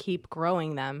 and just keep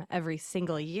growing them every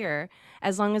single year,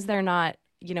 as long as they're not,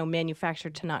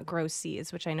 manufactured to not grow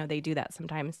seeds, which I know they do that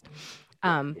sometimes.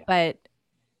 But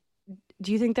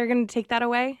do you think they're going to take that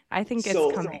away? I think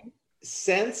it's coming.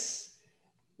 Since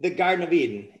the Garden of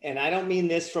Eden, and I don't mean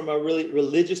this from a really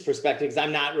religious perspective, because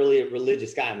I'm not really a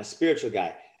religious guy, I'm a spiritual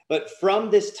guy. But from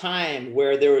this time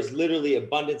where there was literally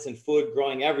abundance in food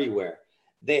growing everywhere,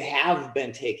 they have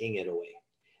been taking it away.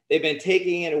 They've been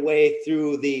taking it away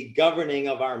through the governing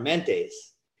of our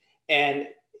mentes and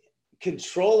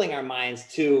controlling our minds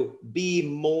to be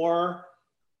more,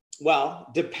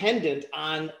 dependent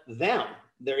on them.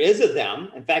 There is a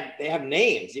them. In fact, they have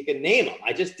names. You can name them.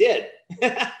 I just did.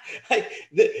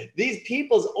 These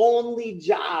people's only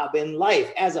job in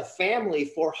life as a family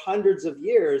for hundreds of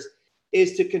years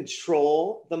is to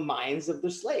control the minds of their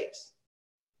slaves.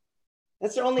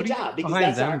 That's their only job. Because behind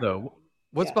that's them, though?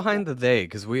 What's behind the they?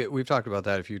 Because we've talked about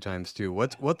that a few times too.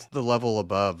 What's the level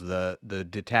above the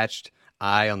detached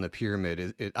eye on the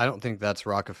pyramid? I don't think that's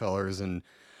Rockefellers and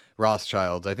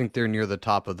Rothschilds. I think they're near the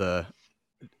top of the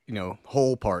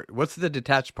whole part. What's the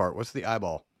detached part? What's the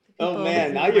eyeball? Oh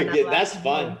man, now you're getting, that's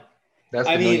fun. That's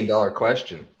the $1 million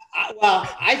question.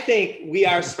 I think we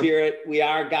are spirit, we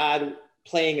are God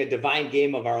playing a divine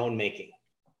game of our own making.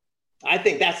 I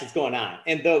think that's what's going on.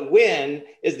 And the win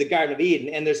is the Garden of Eden.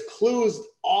 And there's clues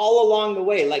all along the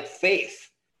way, like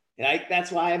faith. And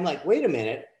that's why I'm like, wait a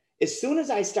minute. As soon as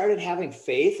I started having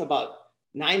faith about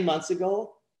 9 months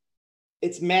ago,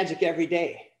 it's magic every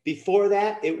day. Before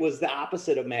that, it was the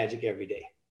opposite of magic every day.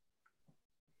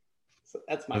 So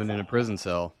that's my living in a prison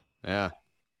cell. Yeah.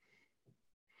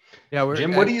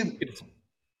 Jim, what do you?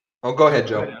 Oh, go ahead,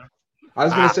 Joe. I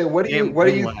was going to say, what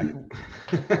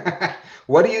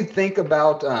do you think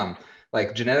about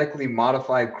like genetically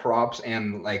modified crops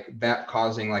and like that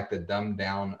causing like the dumb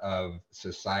down of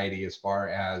society as far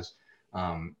as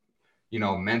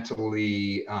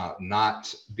mentally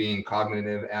not being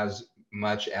cognitive as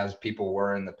much as people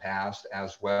were in the past,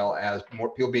 as well as more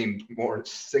people being more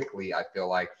sickly, I feel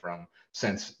like,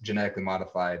 since genetically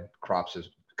modified crops has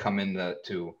come into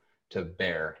to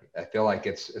bear. I feel like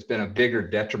it's been a bigger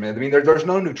detriment. I mean, there's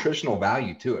no nutritional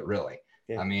value to it, really.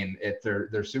 Yeah. I mean,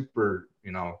 they're super,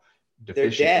 deficient. They're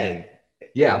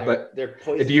dead. But they're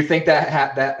poisoned. Do you think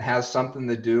that that has something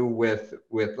to do with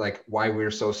like why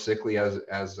we're so sickly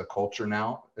as a culture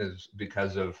now, is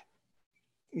because of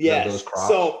those crops?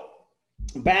 So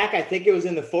back, I think it was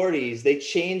in the 40s, they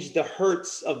changed the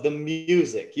hertz of the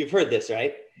music. You've heard this,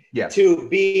 right? Yes. To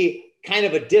be kind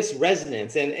of a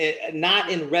disresonance and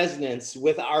not in resonance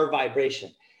with our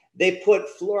vibration. They put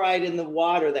fluoride in the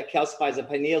water that calcifies the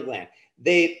pineal gland.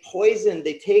 They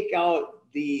take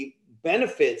out the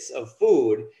benefits of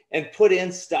food and put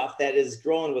in stuff that is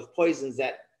grown with poisons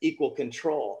that equal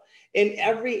control in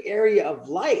every area of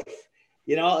life,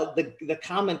 the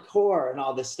common core and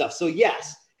all this stuff. So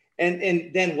yes.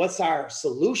 And then what's our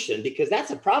solution? Because that's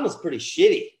a problem. It's pretty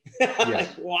shitty. Yes. Like,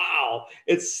 wow,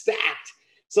 it's stacked.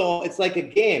 So it's like a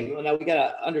game. Now we got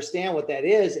to understand what that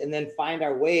is and then find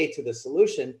our way to the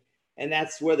solution. And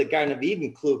that's where the Garden of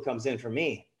Eden clue comes in for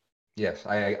me. Yes,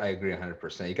 I agree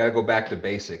 100%. You got to go back to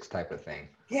basics type of thing.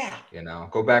 Yeah.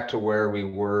 Go back to where we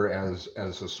were as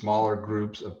a smaller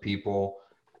groups of people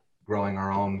growing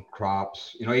our own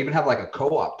crops, even have like a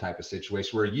co-op type of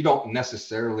situation where you don't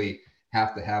necessarily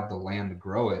have to have the land to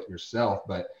grow it yourself,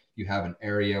 but you have an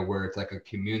area where it's like a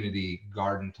community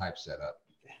garden type setup,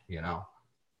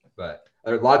 But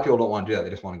a lot of people don't want to do that. They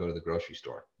just want to go to the grocery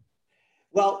store.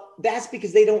 Well, that's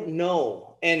because they don't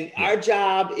know. And our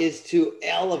job is to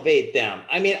elevate them.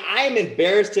 I mean, I'm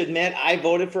embarrassed to admit I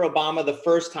voted for Obama the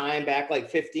first time back like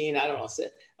 15,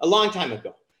 a long time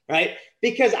ago, right?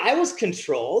 Because I was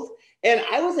controlled and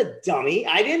I was a dummy.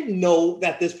 I didn't know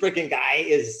that this freaking guy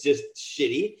is just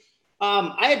shitty.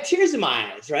 I had tears in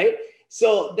my eyes, right?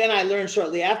 So then I learned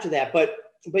shortly after that. But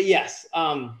yes,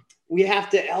 we have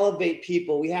to elevate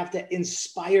people. We have to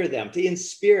inspire them to in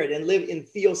spirit and live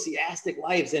enthusiastic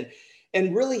lives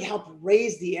and really help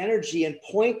raise the energy and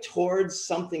point towards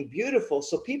something beautiful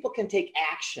so people can take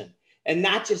action and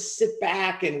not just sit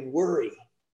back and worry.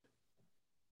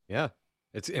 Yeah.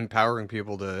 It's empowering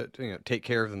people to take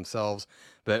care of themselves.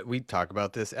 But we talk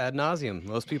about this ad nauseum.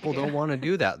 Most people don't want to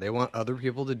do that. They want other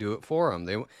people to do it for them.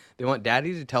 They want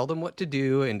daddy to tell them what to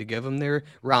do and to give them their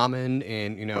ramen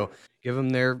and, give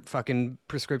them their fucking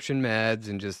prescription meds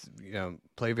and just,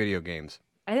 play video games.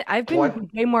 I've been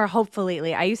What? way more hopeful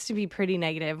lately. I used to be pretty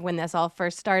negative when this all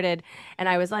first started. And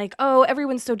I was like, oh,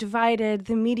 everyone's so divided.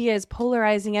 The media is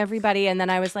polarizing everybody. And then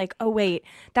I was like, oh, wait,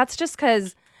 that's just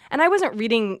because. And I wasn't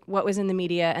reading what was in the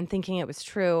media and thinking it was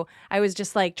true. I was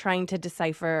just like trying to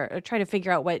decipher or try to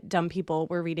figure out what dumb people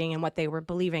were reading and what they were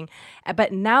believing.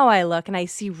 But now I look and I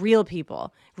see real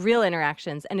people, real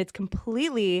interactions. And it's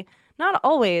completely, not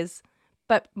always,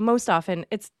 but most often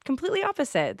it's completely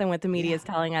opposite than what the media is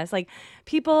telling us. Like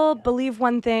people believe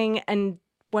one thing and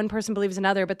one person believes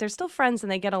another, but they're still friends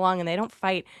and they get along and they don't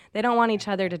fight. They don't want each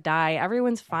other to die.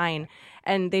 Everyone's fine.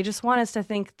 And they just want us to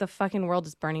think the fucking world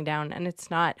is burning down, and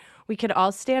it's not. We could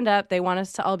all stand up. They want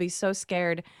us to all be so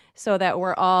scared so that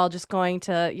we're all just going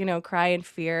to, cry in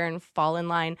fear and fall in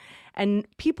line. And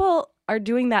people are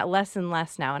doing that less and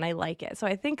less now, and I like it. So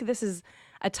I think this is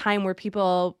a time where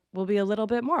people will be a little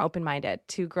bit more open-minded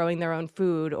to growing their own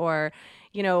food or,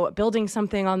 building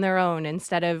something on their own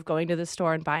instead of going to the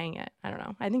store and buying it. I don't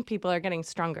know. I think people are getting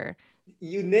stronger.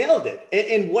 You nailed it.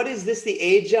 And what is this the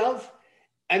age of?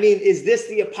 I mean, is this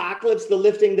the apocalypse, the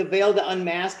lifting the veil, the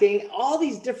unmasking? All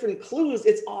these different clues,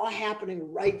 it's all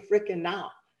happening right freaking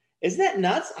now. Isn't that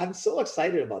nuts? I'm so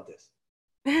excited about this.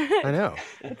 I know.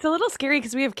 It's a little scary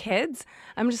because we have kids.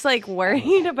 I'm just like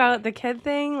worried about the kid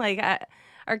thing. Like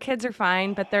our kids are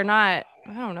fine, but they're not,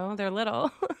 I don't know, they're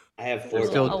little. I have They're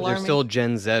 4 Alarming. still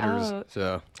Gen Zers. Oh.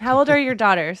 So How old are your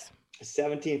daughters?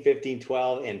 17, 15,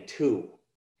 12, and 2.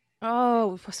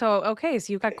 Oh, so okay,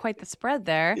 so you've got quite the spread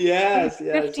there. Yes,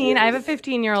 15. I have a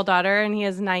 15-year-old daughter and he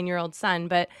has a 9-year-old son,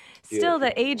 but still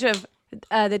the age of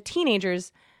the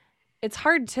teenagers, it's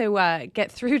hard to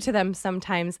get through to them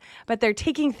sometimes, but they're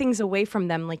taking things away from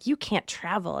them. Like you can't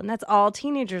travel. And that's all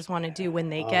teenagers want to do when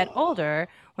they get older.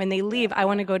 When they leave, I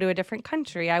want to go to a different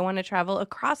country. I want to travel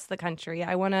across the country.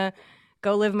 I want to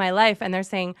go live my life. And they're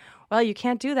saying, well, you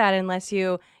can't do that unless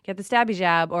you get the stabby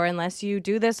jab or unless you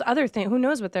do this other thing. Who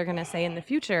knows what they're going to say in the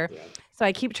future. So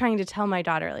I keep trying to tell my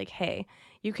daughter, like, hey,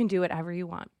 you can do whatever you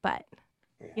want. But,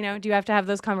 do you have to have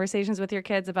those conversations with your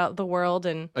kids about the world?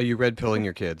 And are you red pilling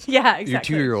your kids? yeah,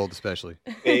 exactly. Your 2-year-old especially.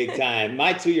 Big time.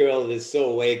 My 2-year-old is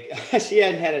so awake. She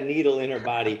hadn't had a needle in her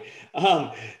body.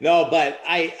 No, but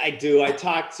I do. I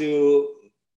talk to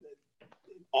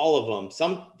all of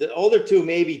them. The older two,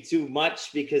 maybe too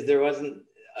much because there wasn't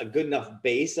a good enough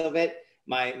base of it.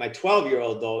 My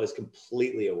 12-year-old though is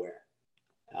completely aware.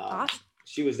 Awesome.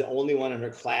 She was the only one in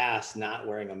her class not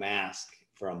wearing a mask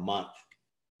for a month.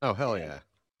 Oh, hell yeah.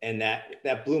 And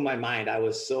that blew my mind. I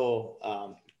was so,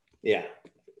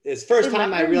 It's the first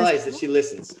time I realized that she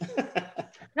listens.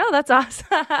 No, that's awesome.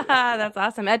 That's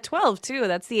awesome. At 12 too.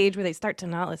 That's the age where they start to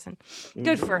not listen.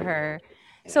 Good for her.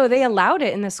 So they allowed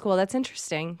it in the school. That's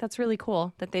interesting. That's really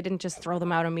cool that they didn't just throw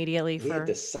them out immediately. We had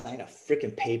to sign a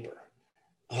freaking paper.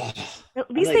 Oh,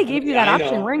 at least they gave you that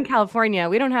option. We're in California.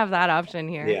 We don't have that option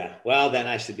here. Yeah. Well, then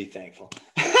I should be thankful.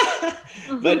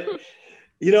 But,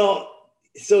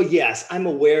 so yes, I'm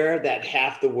aware that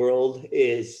half the world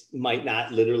might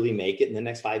not literally make it in the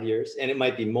next 5 years. And it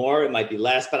might be more, it might be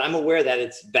less, but I'm aware that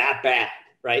it's that bad,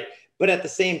 right? But at the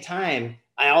same time,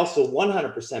 I also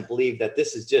 100% believe that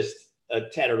this is just a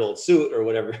tattered old suit or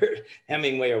whatever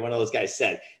Hemingway or one of those guys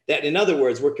said. That in other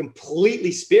words, we're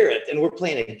completely spirit and we're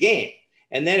playing a game.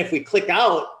 And then if we click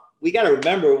out, we got to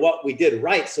remember what we did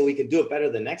right so we can do it better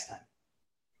the next time.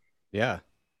 Yeah.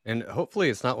 And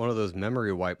hopefully it's not one of those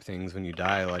memory wipe things when you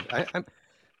die. Like I'm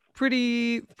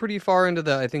pretty far into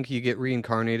I think you get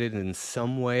reincarnated in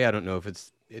some way. I don't know if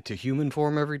it's to human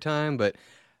form every time, but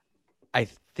I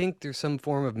think there's some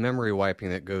form of memory wiping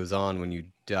that goes on when you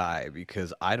die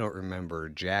because I don't remember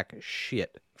jack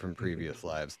shit from previous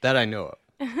lives that I know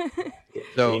of.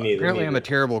 So apparently I'm a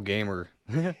terrible gamer.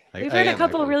 We've heard a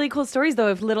couple of really cool stories though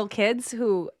of little kids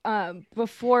who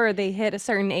before they hit a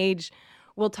certain age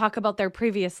will talk about their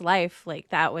previous life, like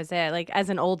that was it, like as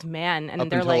an old man, and Up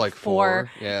they're until, like 4.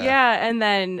 Yeah, and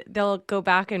then they'll go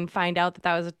back and find out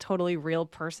that was a totally real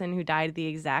person who died the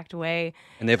exact way,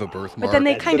 and they have a birthmark. But then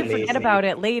they That's kind of amazing. forget about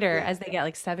it later as they get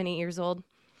like 7, 8 years old.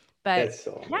 But That's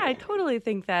so yeah, I totally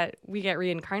think that we get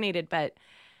reincarnated, but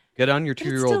get on your it's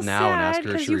 2-year-old still now and ask sad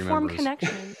her if 'cause she you form remembers.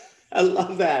 connections. I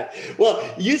love that. Well,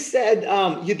 you said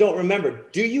you don't remember.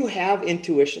 Do you have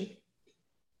intuition?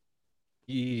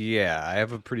 Yeah, I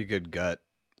have a pretty good gut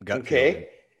feeling. Okay.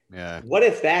 Yeah. What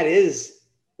if that is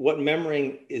what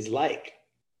memorying is like?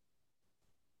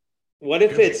 What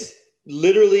if it's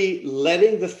literally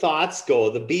letting the thoughts go,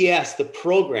 the BS, the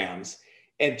programs,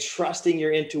 and trusting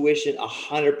your intuition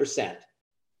 100%?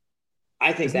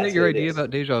 I think Isn't that's that your what it idea is.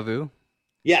 about deja vu?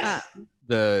 Yes.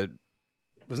 Wasn't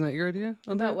that your idea?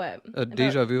 On About that? what? A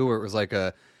deja vu where it was like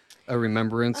a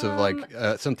remembrance of like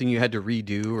something you had to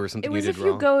redo or something It was you did if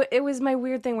you wrong? go. It was my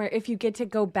weird thing where if you get to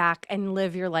go back and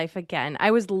live your life again.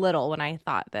 I was little when I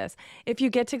thought this. If you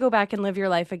get to go back and live your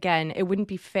life again, it wouldn't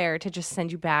be fair to just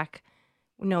send you back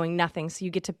knowing nothing. So you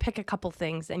get to pick a couple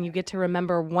things and you get to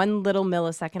remember one little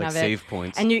millisecond Like of it. save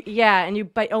points.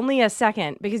 And but only a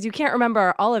second because you can't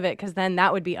remember all of it because then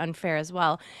that would be unfair as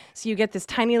well. So you get this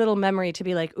tiny little memory to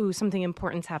be like, ooh, something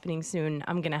important's happening soon.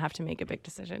 I'm going to have to make a big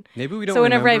decision. Maybe we don't. So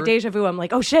whenever I have remember deja vu, I'm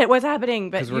like, oh shit, what's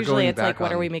happening? But 'cause we're usually going it's like, back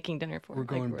what are on- we making dinner for? We're Like,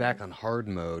 going we're- back on hard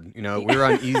mode. You know, we were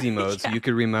on easy mode, so you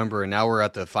could remember, and now we're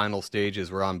at the final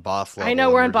stages. We're on boss level. I know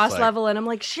and we're on just boss like, level and I'm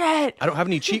like, shit. I don't have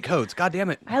any cheat codes. God damn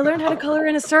it. I learned how to color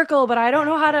in a circle, but I don't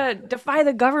know how to defy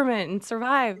the government and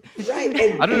survive.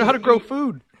 Right. I don't know how to grow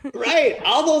food. Right.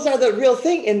 All those are the real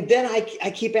thing. And then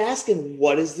I keep asking,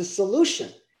 what is the solution?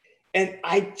 And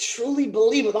I truly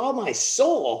believe with all my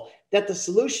soul that the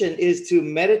solution is to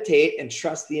meditate and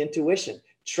trust the intuition,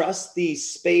 trust the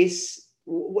space.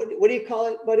 What do you call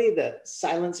it, buddy? The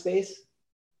silent space?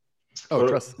 Oh,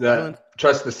 trust the silence.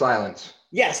 Trust the silence.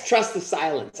 Yes, trust the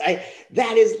silence.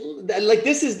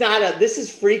 This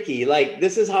is freaky. Like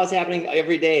this is how it's happening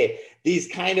every day. These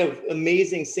kind of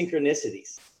amazing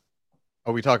synchronicities.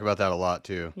 Oh, we talk about that a lot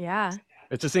too. Yeah.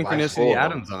 It's a full synchronicity of them.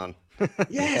 Adam's on.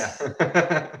 Yes.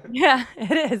 Yeah,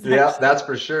 it is. Yeah, that's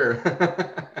for sure.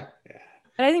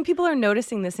 But I think people are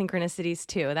noticing the synchronicities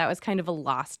too. That was kind of a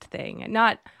lost thing.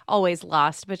 Not always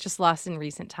lost, but just lost in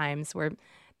recent times where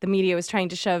the media was trying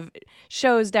to shove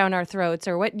shows down our throats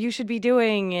or what you should be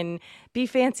doing and be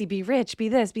fancy, be rich, be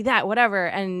this, be that, whatever.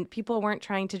 And people weren't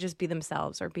trying to just be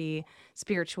themselves or be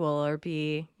spiritual or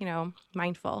be,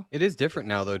 mindful. It is different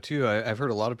now, though, too. I've heard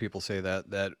a lot of people say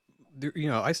that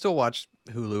I still watch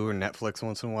Hulu or Netflix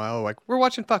once in a while. Like, we're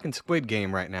watching fucking Squid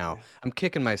Game right now. I'm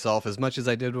kicking myself as much as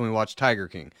I did when we watched Tiger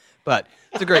King. But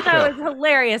it's a great That show. was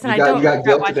hilarious. And You I got, don't you got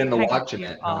regret guilted into Tiger watching King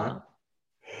it, at all.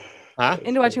 huh? Huh?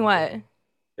 Into watching what?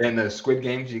 In the Squid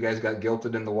Games, you guys got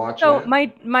guilted into watching So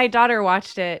it? my daughter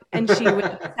watched it and she was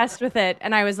obsessed with it.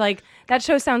 And I was like, that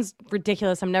show sounds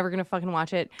ridiculous. I'm never going to fucking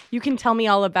watch it. You can tell me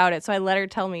all about it. So I let her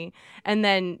tell me. And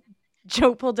then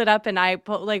Joe pulled it up and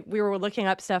we were looking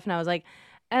up stuff and I was like,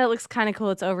 it looks kind of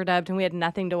cool. It's overdubbed and we had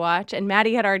nothing to watch. And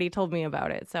Maddie had already told me about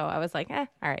it. So I was like, all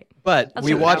right. But I'll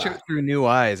we check it watch out. it through new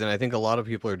eyes, and I think a lot of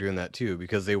people are doing that too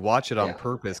because they watch it on Yeah.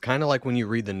 purpose. Kind of like when you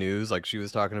read the news, like she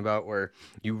was talking about, where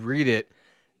you read it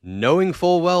knowing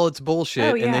full well it's bullshit,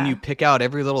 Oh, and then yeah. you pick out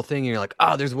every little thing, and you're like,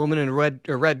 oh, there's a woman in a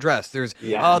red dress. There's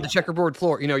the checkerboard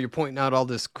floor. You're pointing out all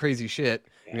this crazy shit.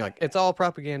 And you're like, it's all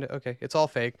propaganda. Okay, it's all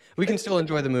fake. We can still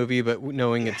enjoy the movie, but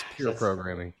knowing it's pure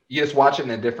programming. You just watch it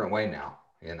in a different way now.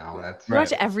 That's We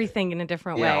watch everything in a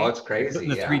different way. Yeah, it's crazy. Putting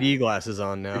the 3D glasses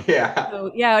on now. Yeah.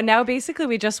 So, yeah, now basically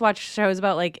we just watch shows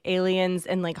about like aliens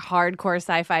and like hardcore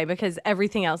sci-fi because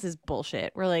everything else is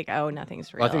bullshit. We're like, oh,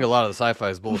 nothing's real. Well, I think a lot of the sci-fi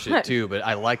is bullshit too, but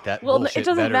I like that Well, bullshit it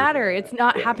doesn't better. matter. It's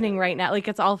not happening right now. Like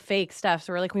it's all fake stuff.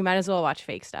 So we're like, we might as well watch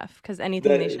fake stuff because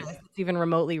anything they show us that's even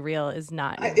remotely real is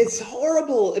not. It's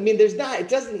horrible. I mean,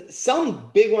 some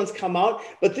big ones come out,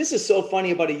 but this is so funny.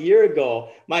 About a year ago,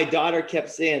 my daughter kept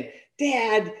saying,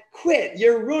 Dad, quit.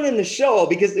 You're ruining the show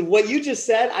because what you just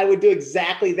said, I would do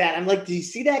exactly that. I'm like, do you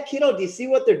see that, kiddo? Do you see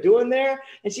what they're doing there?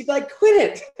 And she'd be like,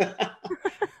 quit it.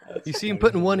 You see him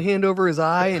putting one hand over his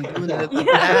eye and doing the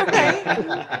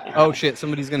Yeah, oh shit,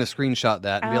 somebody's gonna screenshot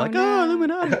that and be Oh, like, no. oh,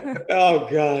 Illuminati. Oh,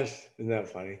 gosh. Isn't that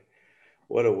funny?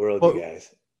 What a world, Well, you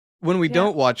guys. When we Yeah.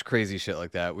 don't watch crazy shit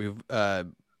like that, we've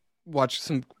watched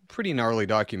some pretty gnarly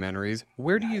documentaries.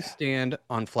 Where do you stand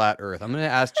on flat Earth? I'm gonna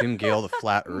ask Jim Gale the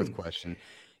flat Earth question.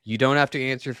 You don't have to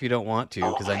answer if you don't want to,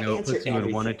 because I know it answer puts you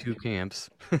in one or everything. two camps.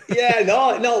 Yeah,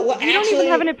 no. Well, You don't actually, even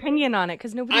have an opinion on it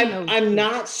because nobody knows. I'm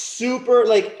not super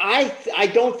like I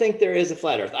don't think there is a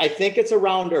flat Earth. I think it's a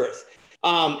round Earth.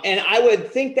 And I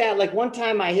would think that like one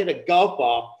time I hit a golf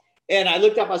ball and I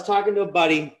looked up, I was talking to a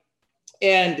buddy,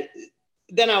 and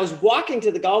then I was walking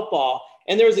to the golf ball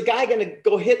and there was a guy gonna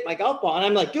go hit my golf ball. And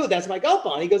I'm like, dude, that's my golf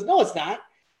ball. And he goes, no, it's not.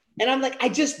 And I'm like, I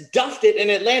just duffed it and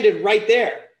it landed right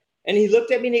there. And he looked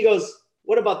at me and he goes,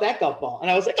 what about that golf ball? And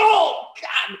I was like, oh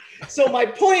God. So my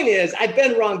point is I've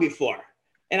been wrong before.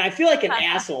 And I feel like an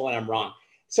asshole when I'm wrong.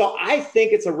 So I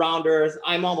think it's a round Earth.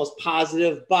 I'm almost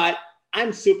positive, but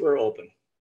I'm super open.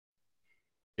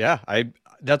 Yeah,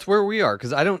 that's where we are,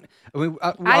 because I don't I don't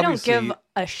obviously- give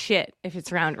a shit if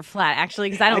it's round or flat, actually,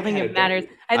 because I don't think kinda it matters.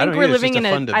 don't. I I think don't we're either. It's living just in a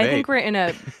fun I debate. think we're in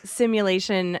a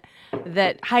simulation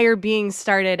that higher beings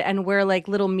started, and we're like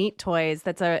little meat toys.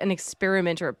 That's an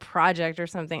experiment or a project or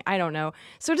something. I don't know.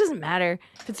 So it doesn't matter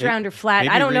if it's round or flat.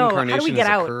 Maybe I don't know. How do we reincarnation get is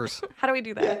a out? curse. How do we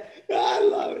do that? Yeah, I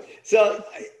love it. So,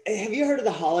 have you heard of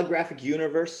the holographic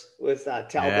universe with Talbot?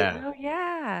 Yeah. Oh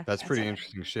yeah. That's pretty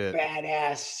interesting shit.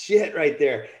 Badass shit right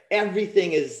there.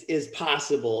 Everything is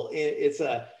possible.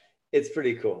 It's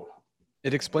pretty cool.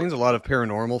 It explains a lot of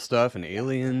paranormal stuff and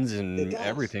aliens It and does.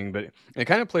 everything, but it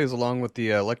kind of plays along with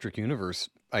the electric universe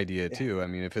idea too. I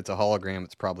mean, if it's a hologram,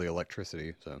 it's probably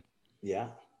electricity. So Yeah.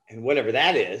 And whatever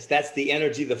that is, that's the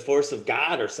energy, the force of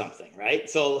God or something, right?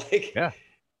 So like, yeah,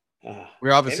 uh,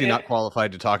 we're obviously and- not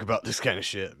qualified to talk about this kind of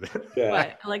shit. yeah.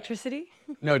 What, electricity?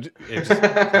 No, it's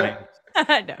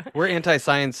No. we're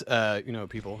anti-science,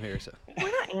 people here. So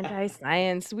We're not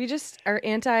anti-science. We just are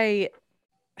anti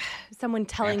someone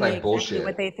telling me exactly Anti-bullshit.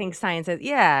 what they think science is.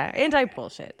 Yeah,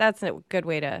 anti-bullshit. That's a good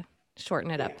way to shorten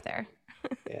it up there.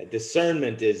 Yeah,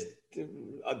 discernment is,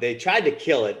 they tried to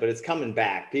kill it, but it's coming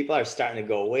back. People are starting to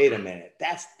go, wait a minute,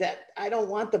 I don't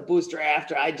want the booster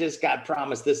after I just got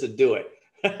promised this would do it.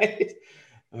 Right?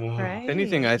 Oh, Right? if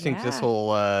anything, I think this Yeah.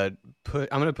 whole I'm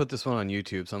gonna put this one on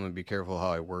YouTube, so I'm gonna be careful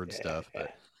how I word stuff.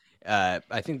 But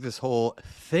I think this whole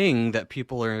thing that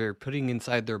people are putting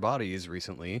inside their bodies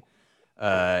recently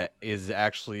is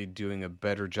actually doing a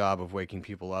better job of waking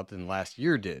people up than last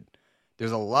year did.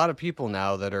 There's a lot of people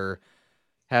now that are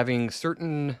having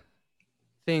certain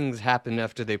things happen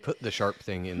after they put the sharp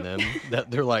thing in them that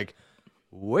they're like,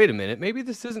 wait a minute, maybe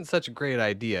this isn't such a great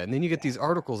idea. And then you get these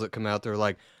articles that come out, they're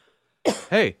like,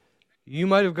 hey, you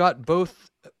might have got both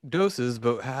doses,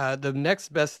 but the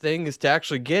next best thing is to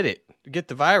actually get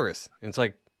the virus. And it's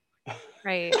like,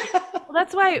 Right. Well,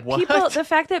 that's why What? the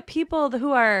fact that people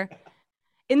who are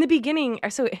in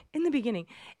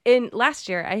last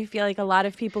year, I feel like a lot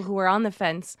of people who were on the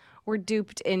fence were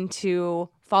duped into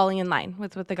falling in line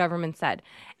with what the government said.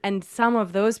 And some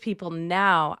of those people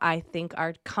now, I think,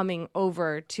 are coming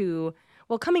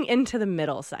coming into the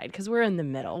middle side, because we're in the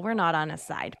middle. We're not on a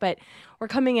side, but we're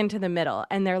coming into the middle.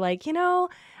 And they're like,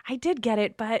 I did get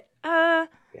it, but I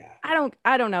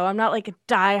don't know. I'm not like a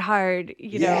diehard,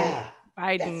 Yeah.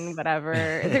 Biden, whatever.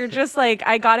 They're just like,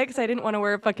 I got it because I didn't want to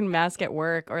wear a fucking mask at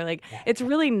work, or like, it's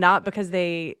really not because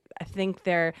I think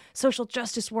they're social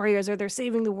justice warriors or they're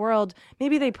saving the world.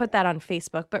 Maybe they put that on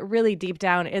Facebook, but really deep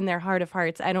down in their heart of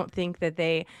hearts, I don't think that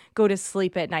they go to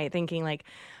sleep at night thinking like,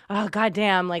 oh,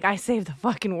 goddamn, like I saved the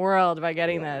fucking world by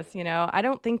getting this, I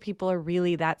don't think people are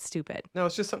really that stupid. no,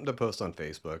 it's just something to post on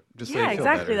Facebook. Just so Yeah, you feel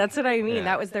exactly. better. That's what I mean. Yeah.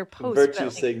 That was their post. Virtue but,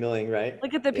 like, signaling, right?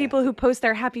 look at the people who post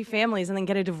their happy families and then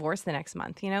get a divorce the next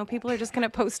month. People are just going to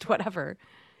post whatever.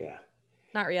 Yeah.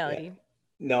 Not reality.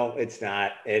 No, it's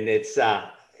not. And it's,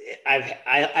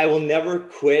 I will never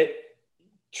quit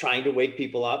trying to wake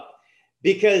people up,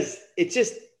 because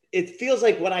it feels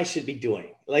like what I should be doing.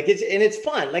 Like it's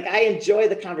fun. Like I enjoy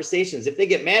the conversations. If they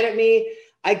get mad at me,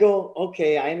 I go,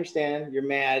 okay, I understand you're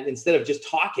mad, instead of just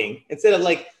talking, instead of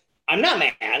like, I'm not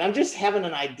mad, I'm just having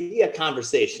an idea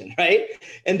conversation. Right.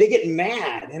 And they get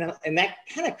mad, and that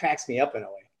kind of cracks me up in a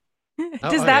way.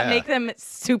 Does that make them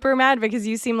super mad? Because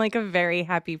you seem like a very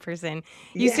happy person.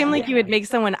 You seem like you would make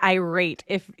someone irate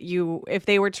if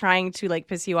they were trying to like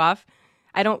piss you off.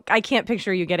 I can't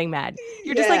picture you getting mad.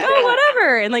 You're just like, oh,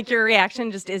 whatever. And like your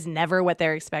reaction just is never what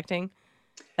they're expecting.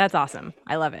 That's awesome.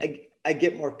 I love it. I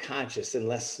get more conscious and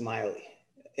less smiley.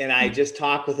 And I just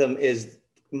talk with them as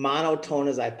monotone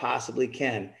as I possibly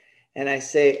can. And I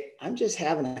say, I'm just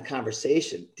having a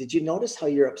conversation. Did you notice how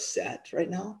you're upset right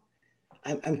now?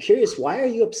 I'm curious, why are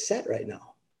you upset right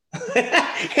now?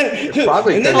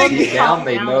 Probably because deep down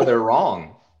they know they're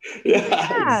wrong.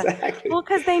 Yeah, exactly. Well,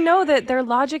 because they know that their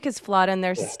logic is flawed and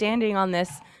they're standing on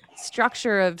this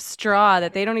structure of straw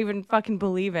that they don't even fucking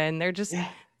believe in. They're just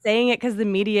saying it because the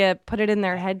media put it in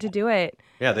their head to do it.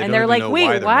 Yeah, they and don't they're even like, know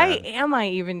wait, why they're mad. am I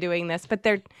even doing this? But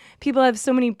people have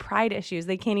so many pride issues.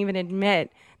 They can't even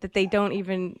admit that they don't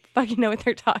even fucking know what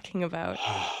they're talking about.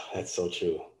 That's so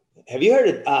true. Have you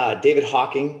heard of David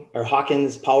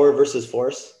Hawkins' Power versus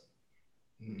Force?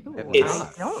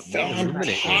 It's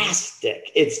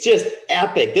fantastic. It's just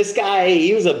epic. This guy,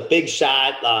 he was a big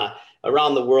shot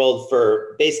around the world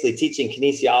for basically teaching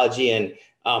kinesiology and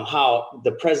how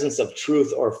the presence of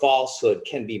truth or falsehood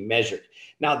can be measured.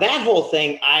 Now, that whole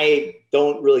thing I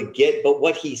don't really get, but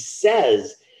what he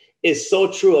says is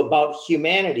so true about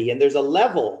humanity. And there's a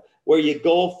level where you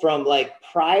go from like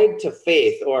pride to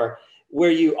faith, or where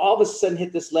you all of a sudden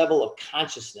hit this level of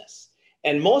consciousness.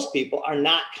 And most people are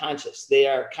not conscious. They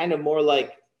are kind of more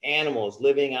like animals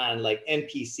living on like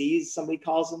NPCs, somebody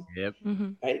calls them. Yep.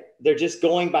 Mm-hmm. Right? They're just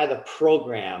going by the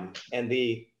program and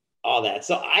the all that.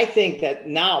 So I think that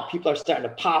now people are starting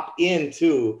to pop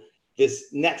into this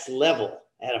next level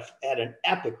at an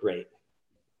epic rate.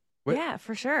 Wait, Yeah,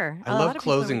 for sure. I A lot love of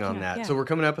people are closing reaching on out, that. yeah. So we're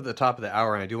coming up at the top of the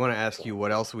hour, and I do want to ask you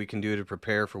what else we can do to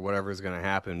prepare for whatever is going to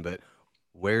happen. But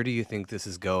where do you think this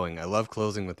is going? I love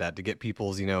closing with that to get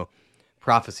people's,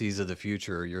 prophecies of the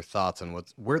future, your thoughts on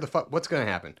what's going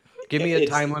to happen. Give me a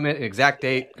time limit, an exact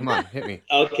date. Come on, hit me.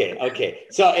 Okay.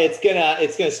 So it's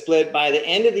gonna split by the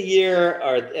end of the year,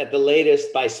 or at the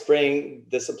latest by spring.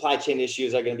 The supply chain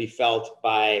issues are going to be felt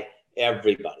by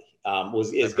everybody.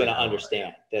 Is going to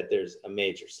understand that there's a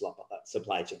major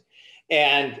supply chain.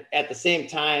 And at the same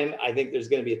time, I think there's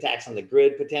going to be a tax on the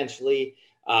grid potentially.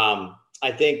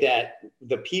 I think that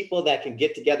the people that can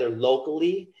get together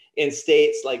locally in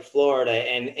states like Florida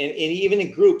and even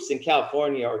in groups in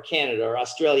California or Canada or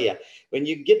Australia, when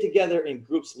you get together in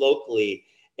groups locally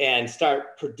and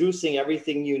start producing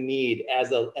everything you need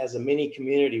as a mini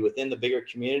community within the bigger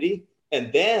community,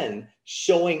 and then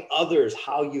showing others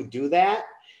how you do that,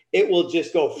 it will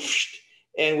just go.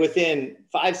 And within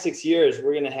 5-6 years,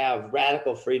 we're going to have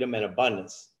radical freedom and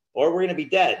abundance, or we're going to be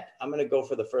dead. I'm going to go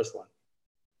for the first one.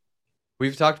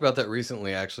 We've talked about that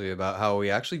recently, actually, about how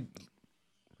we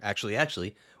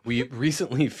we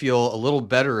recently feel a little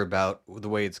better about the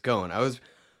way it's going.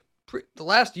 The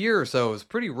last year or so was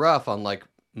pretty rough on like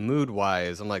mood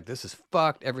wise. I'm like, this is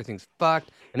fucked. Everything's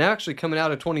fucked. And actually coming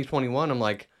out of 2021, I'm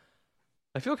like,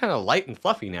 I feel kind of light and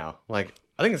fluffy now. Like,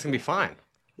 I think it's going to be fine.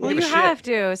 Well, you have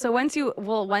to. So once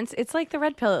it's like the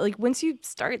red pill. Like once you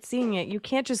start seeing it, you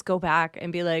can't just go back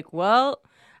and be like, well,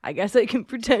 I guess I can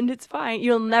pretend it's fine.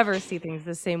 You'll never see things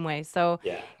the same way. So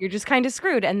you're just kind of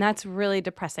screwed. And that's really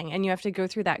depressing. And you have to go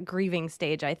through that grieving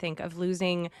stage, I think, of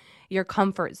losing your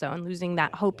comfort zone, losing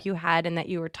that hope you had and that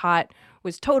you were taught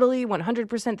was totally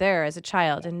 100% there as a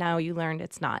child. And now you learned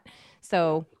it's not.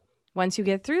 So once you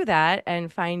get through that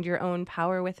and find your own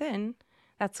power within,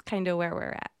 that's kind of where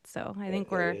we're at. So I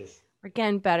think we're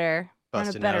getting better. We're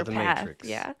on a better path. Matrix.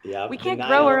 Yeah. We can't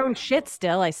grow our own shit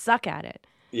still. I suck at it.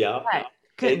 Yeah.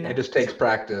 It just takes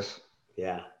practice.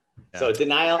 Yeah. So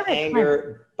denial,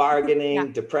 anger,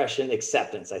 bargaining, depression,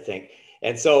 acceptance, I think.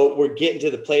 And so we're getting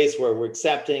to the place where we're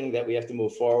accepting that we have to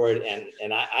move forward.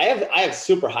 And I have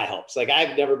super high hopes. Like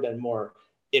I've never been more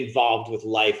involved with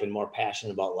life and more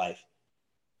passionate about life.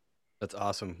 That's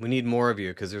awesome. We need more of you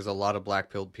because there's a lot of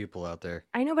black-pilled people out there.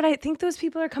 I know, but I think those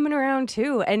people are coming around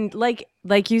too. And like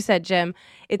you said, Jim,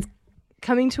 it's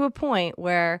coming to a point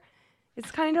where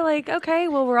it's kind of like, okay,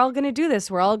 well, we're all going to do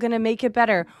this. We're all going to make it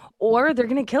better. Or they're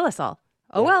going to kill us all.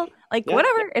 Oh, well,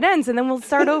 whatever. It ends and then we'll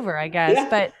start over, I guess.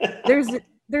 But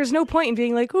there's no point in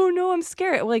being like, oh, no, I'm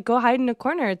scared. Like, go hide in a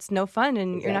corner. It's no fun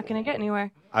and you're not going to get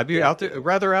anywhere. I'd be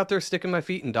rather out there sticking my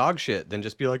feet in dog shit than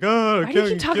just be like, oh, why are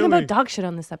you keep talking about dog shit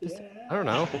on this episode? I don't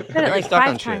know. Said it like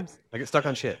 5 times. I get stuck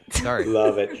on shit. Sorry.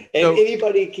 Love it. And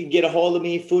anybody can get a hold of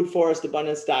me,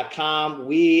 foodforestabundance.com.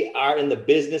 We are in the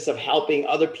business of helping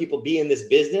other people be in this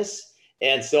business.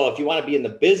 And so if you want to be in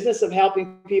the business of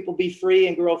helping people be free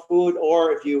and grow food,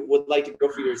 or if you would like to grow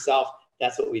for yourself,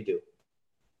 that's what we do.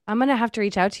 I'm going to have to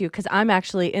reach out to you because I'm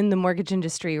actually in the mortgage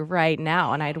industry right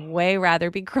now and I'd way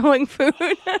rather be growing food.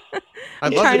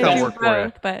 I'd love to come work for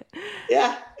you. But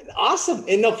yeah, awesome.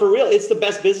 And no, for real, it's the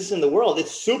best business in the world.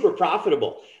 It's super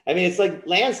profitable. I mean, it's like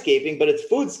landscaping, but it's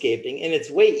foodscaping and it's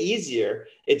way easier.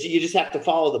 You just have to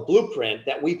follow the blueprint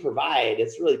that we provide.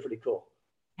 It's really pretty cool.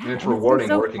 And it's rewarding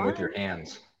working with your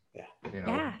hands.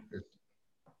 Yeah.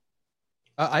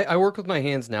 I work with my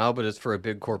hands now, but it's for a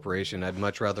big corporation. I'd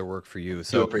much rather work for you.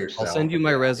 So I'll send you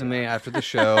my resume after the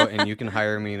show and you can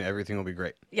hire me and everything will be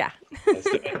great. Yeah. Let's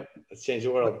change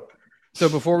the world. So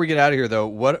before we get out of here, though,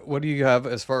 what do you have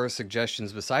as far as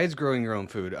suggestions besides growing your own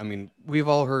food? I mean, we've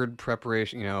all heard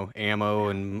preparation, ammo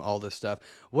and all this stuff.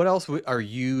 What else are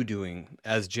you doing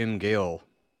as Jim Gale?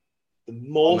 The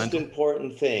most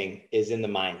important thing is in the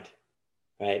mind,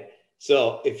 right?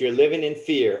 So if you're living in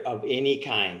fear of any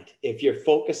kind, if you're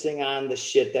focusing on the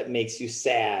shit that makes you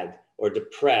sad or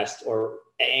depressed or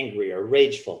angry or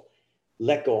rageful,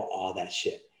 let go of all that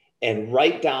shit and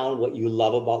write down what you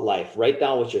love about life. Write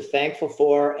down what you're thankful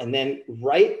for, and then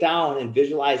write down and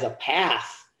visualize a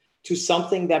path to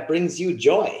something that brings you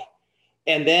joy.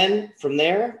 And then from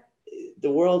there,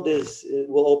 the world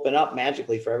will open up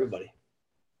magically for everybody.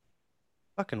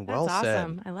 Fucking well That's said.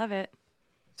 Awesome. I love it.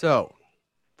 So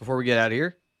before we get out of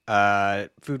here,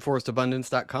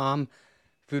 foodforestabundance.com,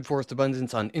 Food Forest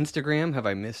Abundance on Instagram. Have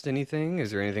I missed anything?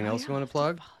 Is there anything else you want to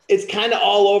plug? It's kind of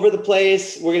all over the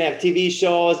place. We're going to have TV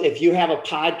shows. If you have a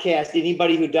podcast,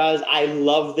 anybody who does, I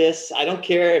love this. I don't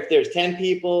care if there's 10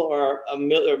 people or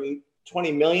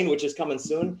 20 million, which is coming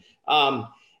soon.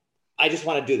 I just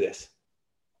want to do this.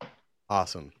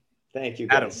 Awesome. Thank you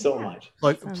guys Adam. so much.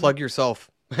 Plug yourself.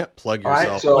 Plug All right,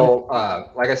 yourself.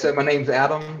 so like I said, my name's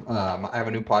Adam. I have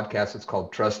a new podcast. It's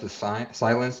called Trust the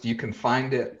Silence. You can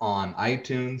find it on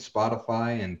iTunes,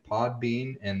 Spotify, and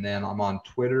Podbean. And then I'm on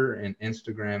Twitter and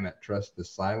Instagram at Trust the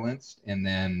Silence, and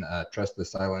then Trust the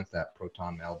Silence at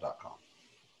protonmail.com.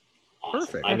 Awesome.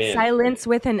 Perfect. I'm in. Silence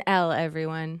with an L,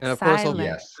 everyone. And of course, I'll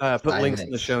Silence. put links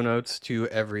in the Silence. show notes to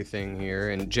everything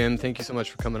here. And Jim, thank you so much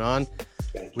for coming on.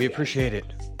 Thank We you, guys. appreciate it.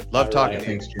 Love All talking right.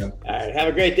 to you. Thanks, Jim. All right. Have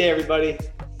a great day, everybody.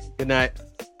 Good night.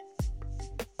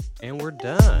 And we're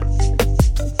done.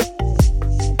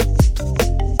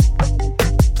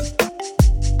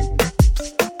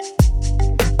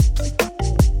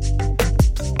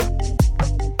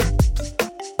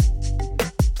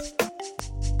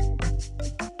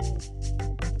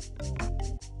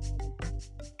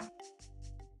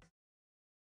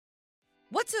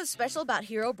 What's so special about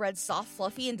Hero Bread's soft,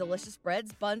 fluffy, and delicious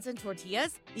breads, buns, and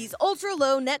tortillas? These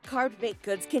ultra-low net-carb baked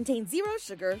goods contain zero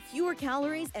sugar, fewer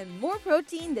calories, and more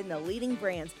protein than the leading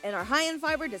brands, and are high in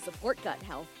fiber to support gut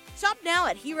health. Shop now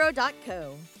at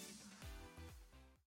hero.co.